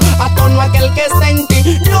 No, a tono aquel que está en ti.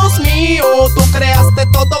 Dios mío, tú creaste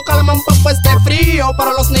todo, calma un poco este frío.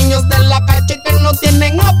 Para los niños de la calle que no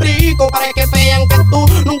tienen abrigo, para que vean que tú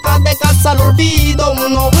nunca te casas al olvido.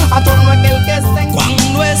 No, a tono aquel que está en ti.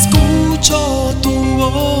 Cuando escucho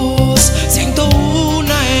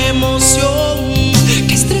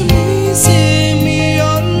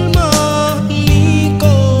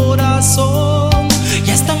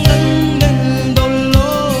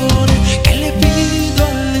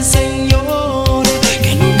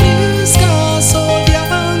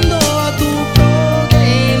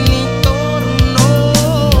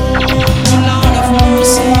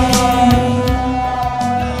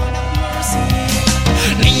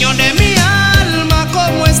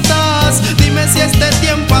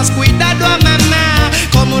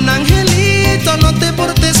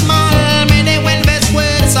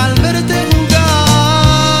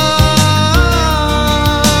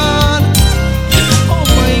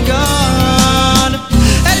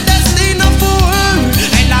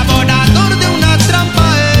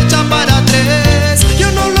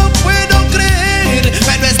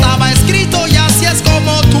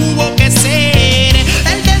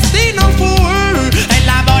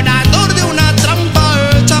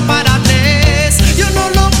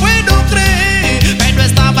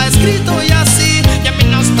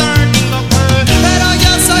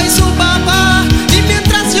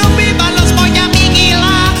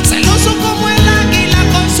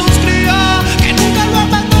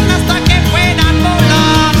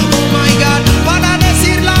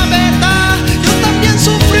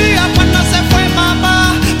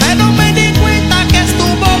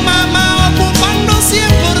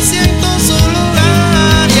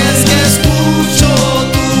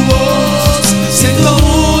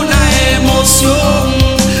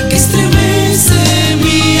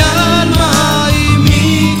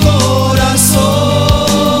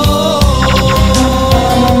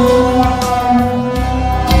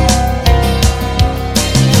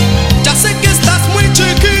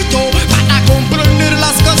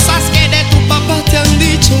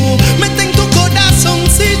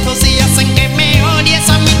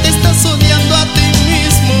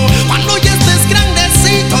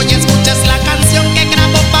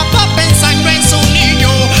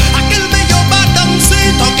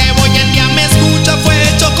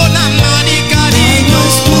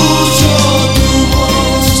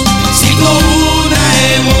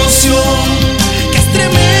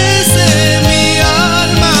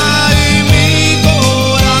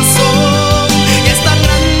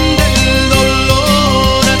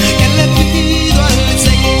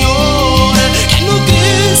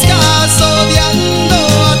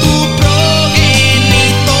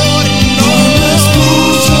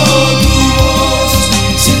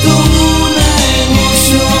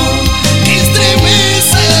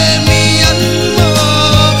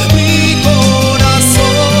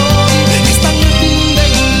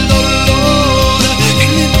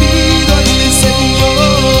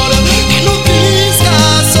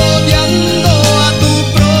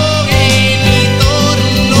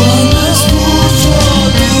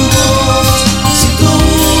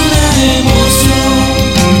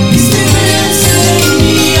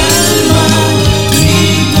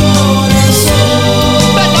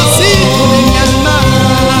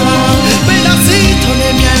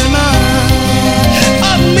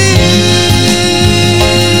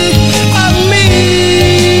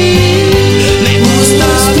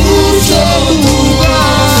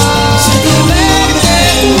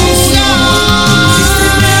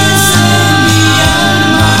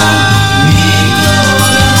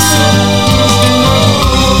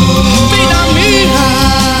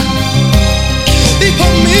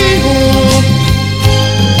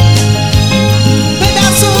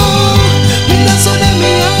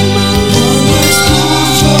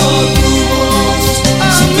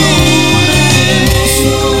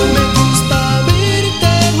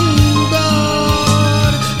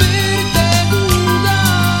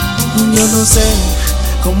no sé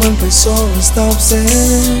cómo empezó esta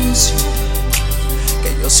obsesión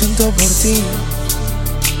que yo siento por ti,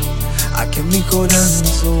 aquí en mi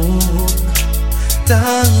corazón.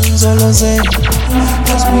 Tan solo sé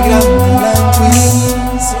que es muy grande la intuición,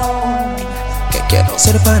 que quiero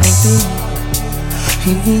ser para ti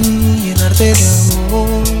y llenarte de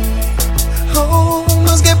amor. Oh,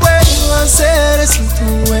 más que puedo hacer si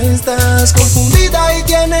tú estás confundida y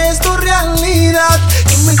tienes tu realidad.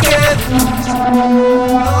 Yo me quedo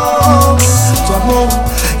tu amor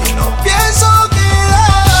y no pienso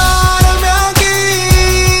quedarme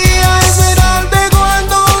aquí a esperarte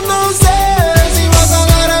cuando no sé si vas a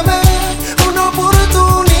darme una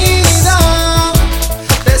oportunidad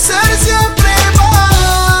de ser siempre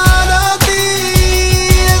para ti.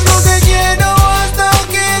 Es lo que quiero hasta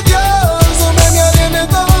que Dios me aliene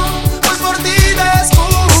todo, pues por ti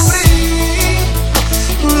descubrí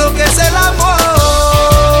lo que es el amor.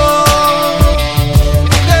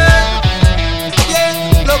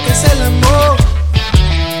 Lo que es el amor.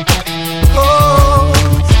 Oh,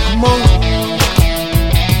 amor.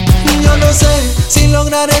 Yo no sé si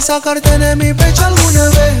lograré sacarte de mi pecho alguna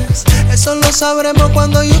vez. Eso lo sabremos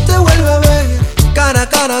cuando yo te vuelva a ver cara a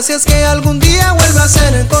cara, si es que algún día vuelve a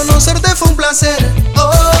ser. Conocerte fue un placer.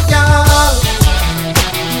 Oh, ya,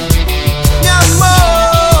 mi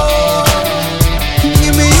amor.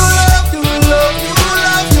 Give me your love, your love, your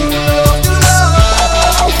love, your love, your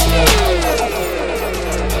love.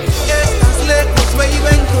 Estás lejos, baby,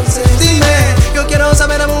 entonces dime. Yo quiero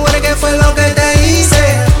saber, mujer, qué fue lo que te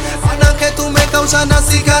hice para que tú me causas las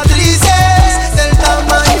cicatrices del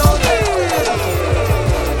tamaño de...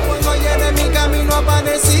 Cuando ayer en mi camino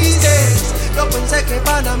apareciste, yo pensé que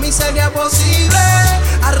para mí sería posible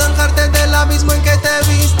arrancarte del abismo en que te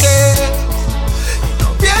viste. No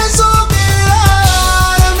pienso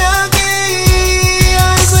quedarme aquí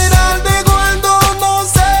a esperarte cuando no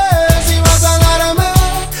sé si vas a darme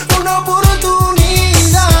una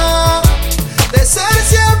oportunidad de ser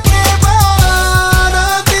siempre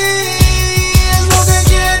para ti. Es lo que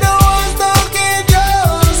quiero hasta que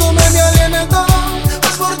Dios me aliene todo,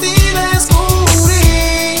 pues por ti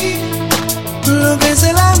descubrí lo que es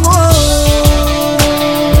el amor.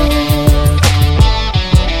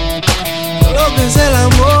 Lo que es el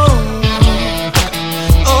amor.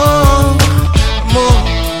 Oh, amor.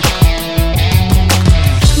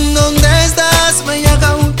 ¿Dónde estás, bella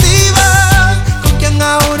cautiva? ¿Con quién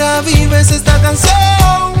ahora vives esta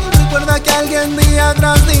canción? Recuerda que alguien día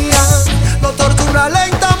tras día lo tortura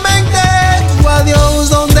lentamente. Tu adiós,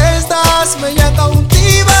 ¿dónde estás, bella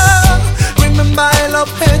cautiva? Remember el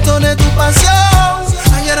objeto de tu pasión,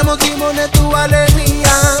 ayer el motivo de tu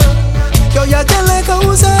alegría, que hoy a quien le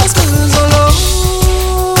causas con un dolor.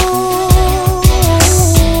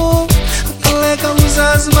 ¿A quién le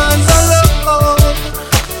causas más dolor?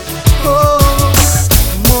 Oh,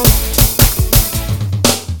 amor.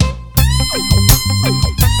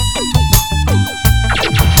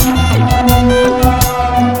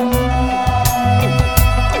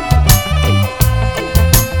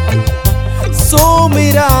 Su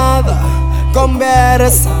mirada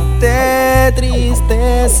conversa de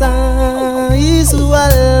tristeza y su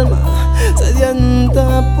alma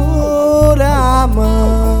sedienta por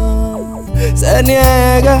amar. Se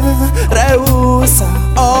niega, rehúsa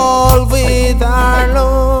olvidarlo,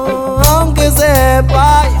 aunque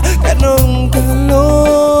sepa que nunca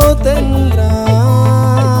lo tendrá.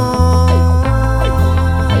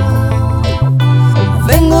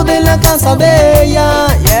 Vengo de la casa de ella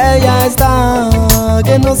y ella está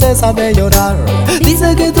que no cesa de llorar.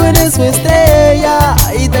 Dice que tú eres su estrella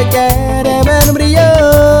y te quiere ver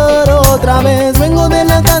brillar otra vez. Vengo de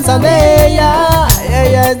la casa de ella y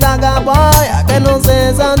ella está capaya que no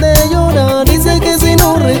cesa de llorar. Dice que si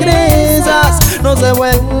no regresas no se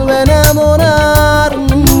vuelve a enamorar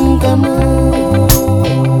nunca más.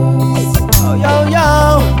 Oh, yo,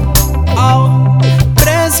 yo. Oh.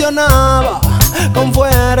 Presionaba con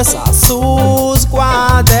fuerza sus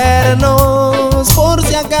cuadernos por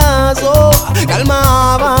si acaso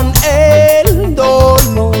calmaban el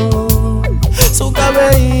dolor. Su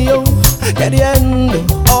cabello queriendo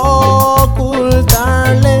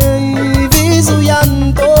ocultarle y vi su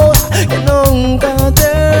llanto que nunca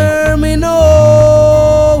terminó.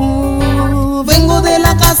 Vengo de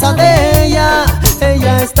la casa de ella,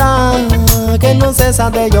 ella está que no cesa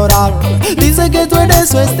de llorar. Dice que tú eres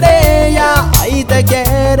su estrella y te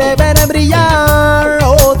quiere ver brillar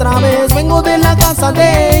otra vez. Vengo de la casa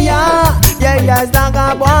de ella y ella está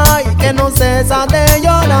kawaii que no cesa de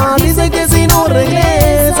llorar. Dice que si no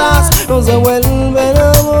regresas no se vuelve a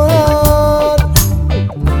enamorar.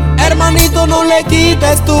 Hermanito, no le quite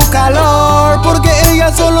quites tu calor, porque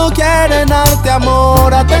ellas solo quieren darte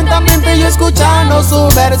amor. Atentamente yo escuchando su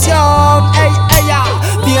versión. Ella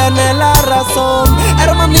tiene la razón.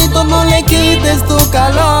 Hermanito, no le quites tu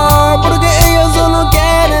calor, porque ellos solo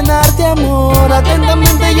quieren darte amor.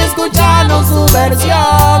 Atentamente yo escuchando su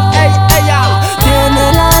versión. Ella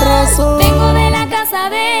tiene la razón. Vengo de la casa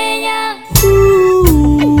de ella.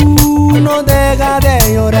 No deja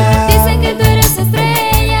de llorar. Dicen que tú eres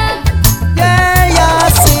estrella. Y ella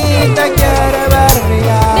sí te quiere ver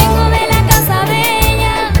brillar. Vengo de la casa de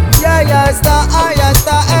ella. Y ella está,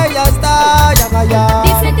 ya.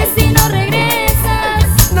 Dice que si no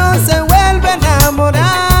regresas, No se vuelve a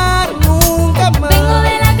enamorar nunca más. vengo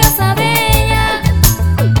de la casa de ella.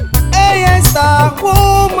 Ella está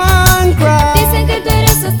woman cry Dicen que tú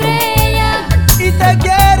eres su estrella. y te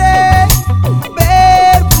quiere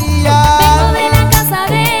ver Vengo brillar. de la casa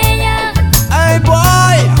de ella. Ay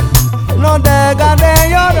boy, no deja de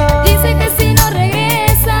llorar. Dice que si no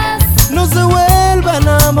regresas, No se vuelve a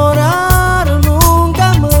enamorar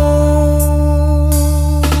nunca más.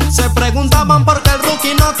 Se preguntaban por qué el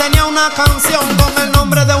Rookie no tenía una canción con el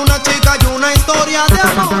nombre de una chica y una historia de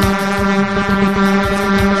amor.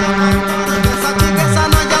 Esa chica es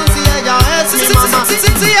Ana Yancy, ella es mi mamá.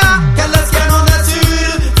 ¿Qué les quiero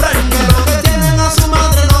decir? Friend, que lo que tienen a su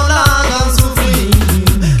madre no la hagan sufrir.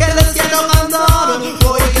 Que les quiero cantar,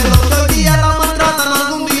 hoy que lo que hoy día la maltratan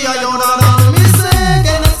algún día llorarán. Y sé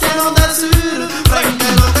que les quiero decir, friend,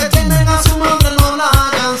 que lo que tienen a su madre no la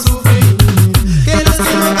hagan sufrir. Que les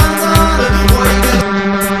quiero cantar, hoy que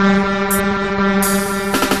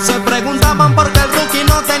se preguntaban por qué el Rookie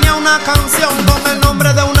no tenía una canción con el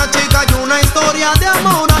nombre de una chica y una historia de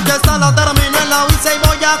amor. Aquí está, la terminé, la hice y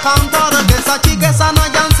voy a cantar. Que esa chica es Ana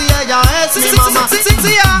Yancy, ella es mi mamá.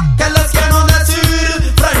 ¿Qué les quiero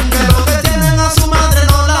decir? Friend, que lo que tienen a su madre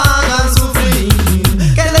no la hagan sufrir.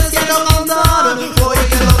 Que les quiero cantar, hoy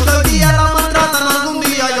que lo que hoy día la maltratan algún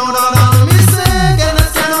día llorarán. Y sé que les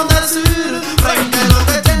quiero decir, friend, que lo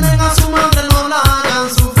que tienen a su madre no la hagan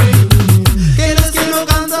sufrir. Que les quiero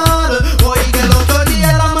cantar, hoy que lo que hoy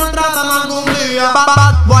día la maltratan algún día.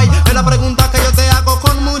 Bad boy, es la pregunta que yo te hago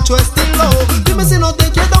con mucho estilo. Dime si no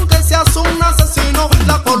te quiero aunque seas un asesino.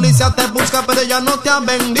 La policía te busca pero ya no te han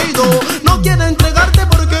vendido. No quiere entregarte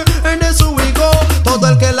porque eres su hijo. Todo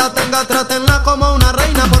el que la tenga trátenla como una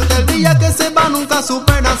reina, porque el día que se va nunca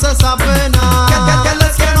superas esa pena. ¿Qué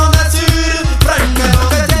les quiero decir? Friend, que lo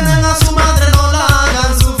que tienen a su madre no la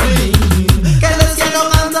hagan sufrir. Que les quiero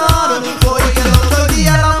cantar, hoy que lo que hoy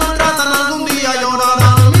día la maltratan algún día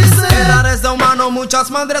llorarán. Errores de humano, muchas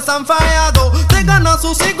madres han fallado. Dejan a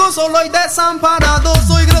sus hijos solo y desamparados.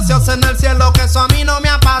 Soy gracias en el cielo que eso a mí no me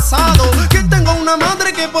ha pasado. Que tengo una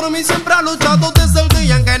madre que por mí siempre ha luchado. Desde el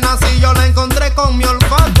día en que nací yo la encontré con mi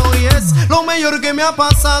olfato. Y es lo mejor que me ha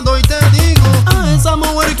pasado. Y te digo, a esa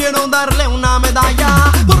mujer quiero darle una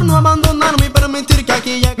medalla por no abandonarme y permitir que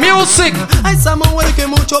aquí llegue. Music. A esa mujer que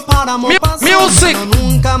mucho páramo pasó, Music. pero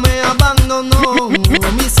nunca me abandonó.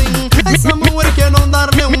 Missing. A esa mujer quiero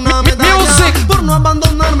darle una medalla Music. por no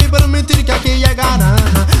abandonarme y permitir que aquí llegara.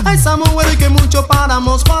 A esa mujer que mucho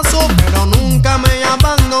páramos pasó, pero nunca me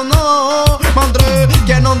abandonó. Madre,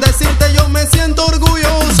 quiero decirte yo me siento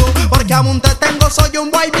orgulloso, porque aún te tengo, soy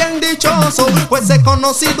un boy bien dichoso. Pues he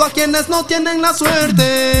conocido a quienes no tienen la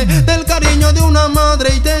suerte del cariño de una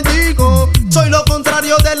madre. Y te digo, soy lo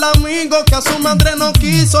contrario del amigo que a su madre no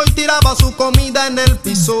quiso y tiraba su comida en el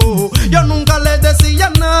piso. Yo nunca le decía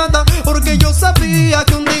nada, porque yo sabía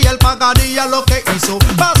que un día él pagaría lo que hizo.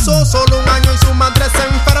 Pasó solo un año y su madre se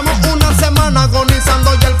enfermó, una semana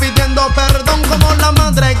agonizando y él pidiendo perdón. Como la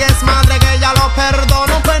madre que es madre, que ella lo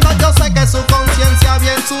perdonó, pero yo sé que su conciencia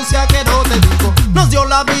bien sucia, que no te digo, nos dio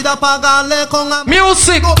la vida, pagarle con amor.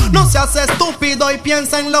 Music. No seas estúpido y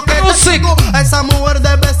piensa en lo que te Music. digo. A esa mujer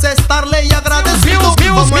debes estarle y agradecido.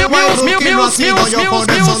 Como el buen Rookie lo ha sido, yo por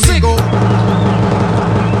eso digo.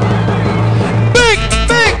 Big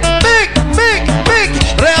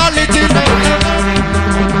reality.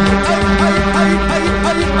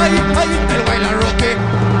 El bailar Rookie.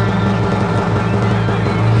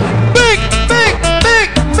 Big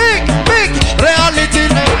reality.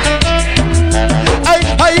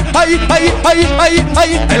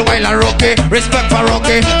 Ay. El bailar Rookie. Respect for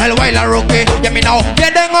Rookie. El bailar Rookie. Yeah, me know.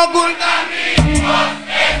 Quieren ocultar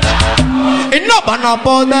y no van a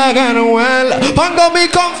poder él. Pongo mi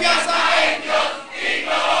confianza en Dios.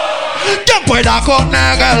 Quien pueda con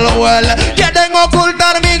él. Quieren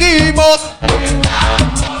ocultar mi guimos.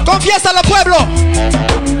 Confiesa al pueblo.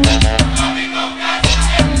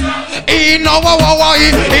 Y no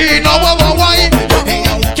guay.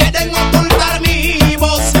 Quieren ocultar mi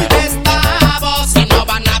voz. Esta voz. Y no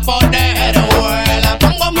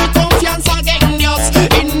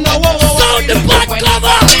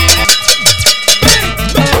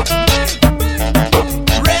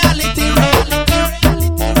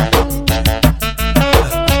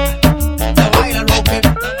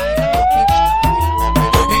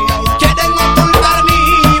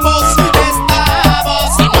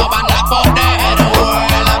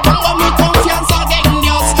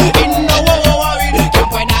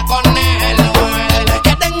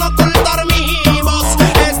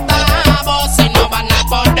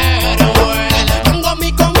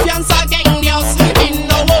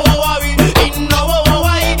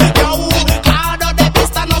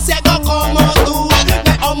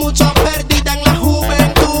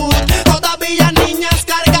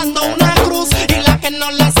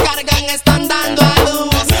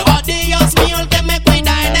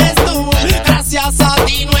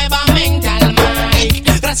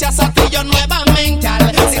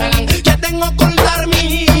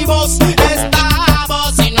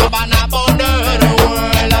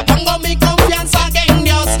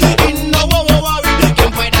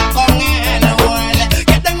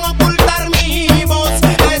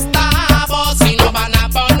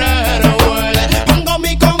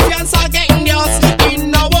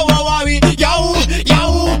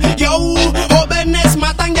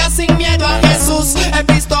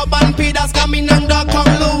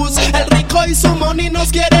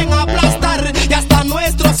aplastar y hasta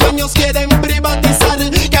nuestros sueños quieren privatizar.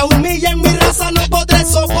 Que humillen mi raza no podré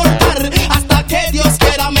soportar. Hasta que Dios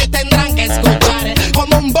quiera me tendrán que escuchar.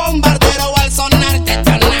 Como un bombardero al sonar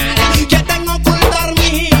detonar. Quieren ocultar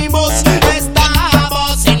mi voz, esta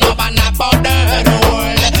voz, y no van a poder.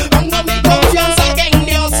 Pongo mi confianza en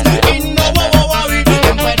Dios y no voy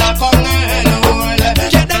en fuera con él.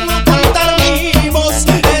 Quieren ocultar mi voz,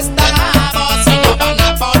 esta voz, y no van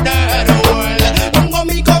a poder. Pongo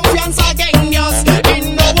mi confianza en Dios y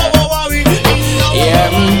no voy.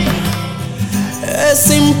 Es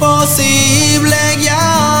imposible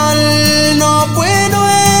guiar, no puedo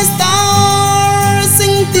estar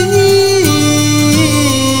sin ti.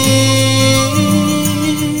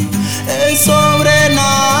 Es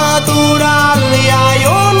sobrenatural, ya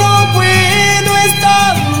yo no puedo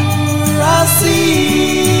estar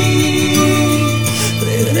así.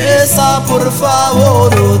 Regresa por favor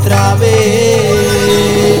otra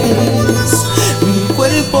vez. Mi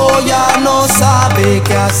cuerpo ya no sabe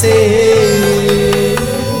qué hacer.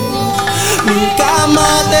 Mi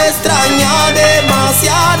cama te extraña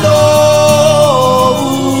demasiado.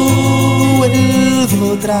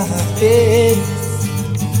 Vuelvo otra vez.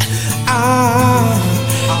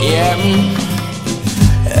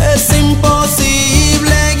 Es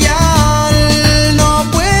imposible guiar, no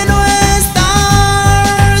puedo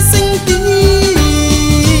estar sin ti.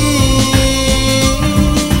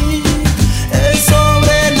 Es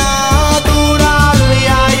sobrenatural,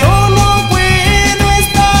 ya yo no puedo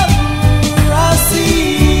estar así.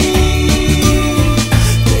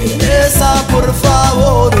 Regresa por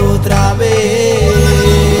favor otra vez.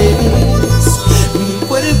 Mi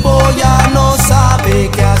cuerpo ya no sabe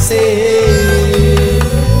qué hacer.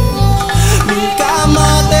 Mi cama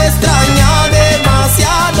te extraña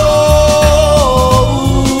demasiado.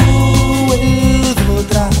 Vuelvo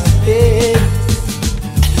otra vez.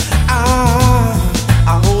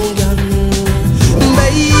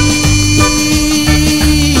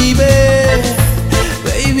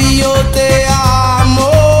 Baby, yo te amo.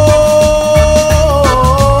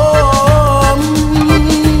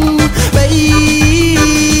 Baby,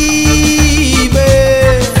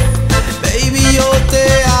 yo te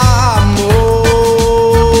amo.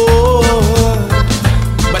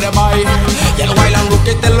 Y el Wailan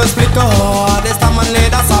Rookie te lo explico. De esta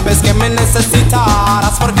manera sabes que me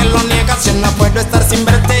necesitarás. Porque lo niegas, yo no puedo estar sin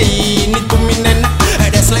verte. Y ni tú mi nena,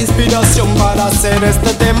 eres la inspiración para hacer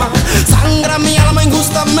este tema. Sangra mi alma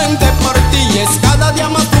injustamente por ti. Es cada día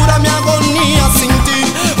más dura mi agonía sin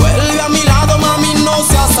ti. Vuelve a mi lado, mami, no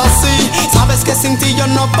seas así. Sabes que sin ti yo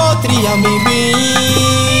no podría vivir.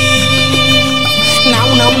 No,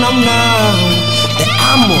 te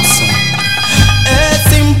amo, son. Es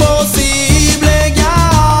imposible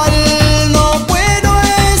guiar, no puedo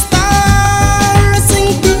estar sin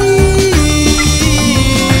ti.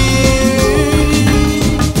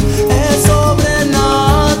 Es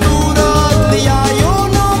sobrenatural, ya yo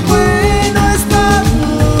no puedo estar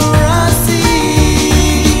así.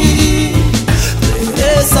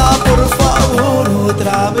 Regresa por favor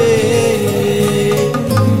otra vez.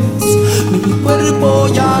 Mi cuerpo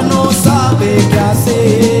ya no sabe qué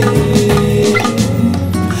hacer.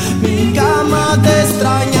 Mi cama te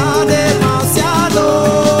extraña demasiado.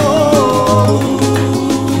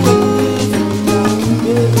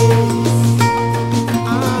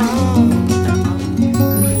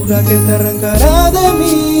 Jura que te arrancará de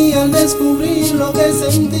mí al descubrir lo que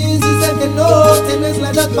sentí. Si sé que no tienes la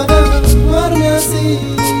edad para amarme así.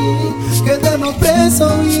 Que te no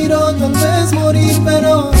preso ir o tal vez morir,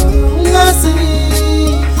 pero aún así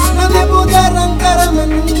nadie podrá arrancarme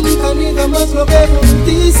nunca, ni jamás lo que por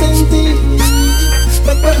ti sentí.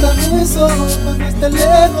 Recuerda eso cuando esté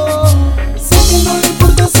lejos. Sé que no le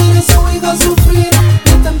importa ser su hija sufrir,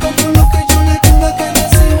 ni tampoco lo que yo le tenga que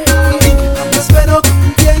decir. Espero que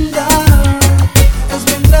entienda, es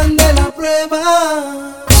bien grande la prueba.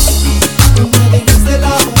 No me dijiste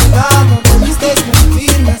la verdad, no pudiste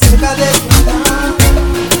mentirme acerca de tu edad.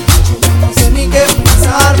 Yo no sé ni qué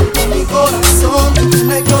pensar, porque mi corazón te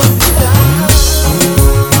tiene que olvidar.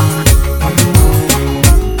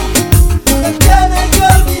 Te tiene que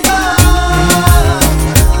olvidar.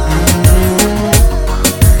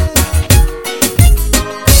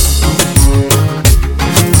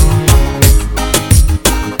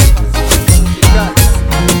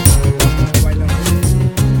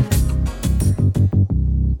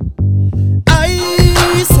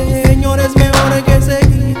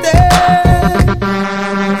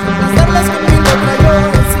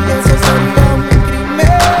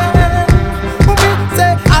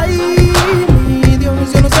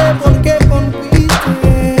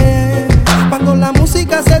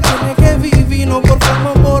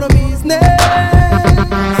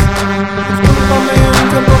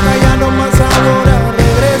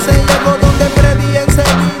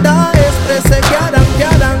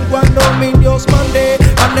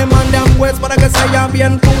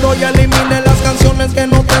 bien puro y elimine las canciones que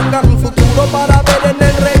no tengan futuro. Para ver en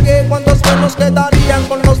el reggae cuántos buenos quedarían.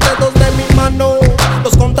 Con los dedos de mi mano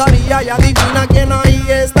los contaría y adivina quién ahí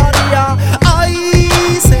estaría.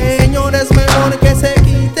 Ay, señores, mejor que se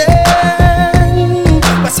quiten,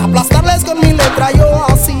 pues aplastarles con mi letra yo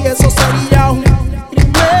así, eso sería un crimen.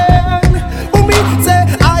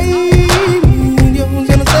 Ay, Dios,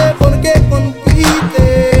 yo no sé por qué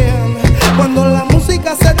compiten cuando la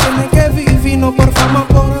música se tiene que vivir, no por fama,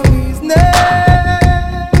 por business.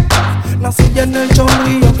 Nací en el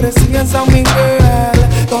Chorrillo, crecí en San Miguel,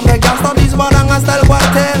 donde gastan, disparan hasta el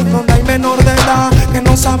cuartel, donde hay menor de edad que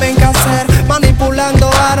no saben qué hacer, manipulando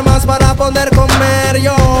armas para poder comer.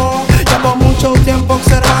 Yo llevo mucho tiempo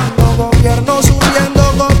observando gobierno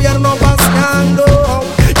subiendo, gobierno paseando,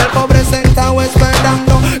 y el pobre sentado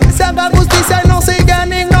esperando que se haga justicia y nos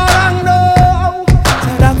siguen ignorando.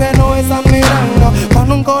 ¿Será que no están mirando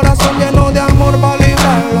con un corazón lleno de amor para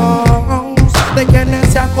librarlos de quienes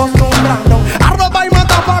se acostumbraron a robar y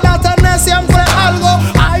matar para tener siempre algo?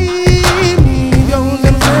 Ay, mi Dios,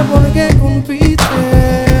 yo no sé por qué compiten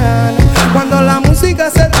cuando la música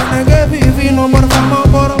se tiene que vivir, no por fama,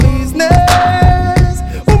 por business.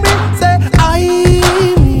 Ay,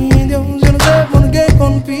 mi Dios, yo no sé por qué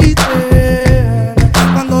compiten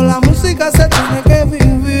cuando la música se tiene que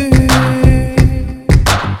vivir.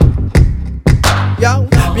 Ya,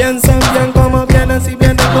 piensen bien cómo vienen, si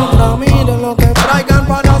vienen contra mí, de lo que traigan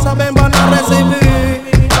para saber van a recibir.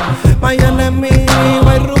 My enemy,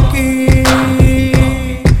 my rookie,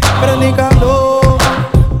 predicador,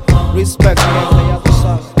 respect me, ya tú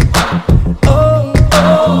sabes. Oh,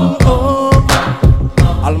 oh, oh,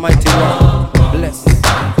 Almighty One, bless.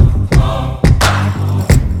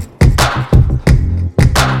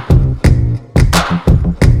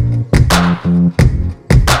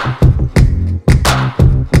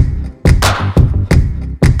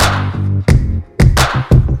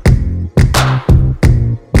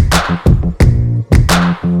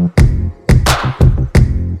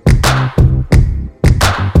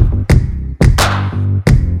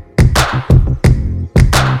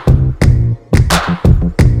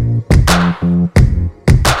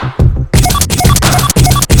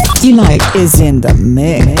 D-Like is in the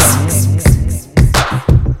mix.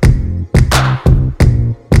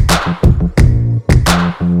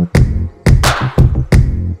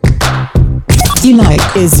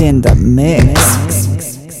 D-Like is in the mix.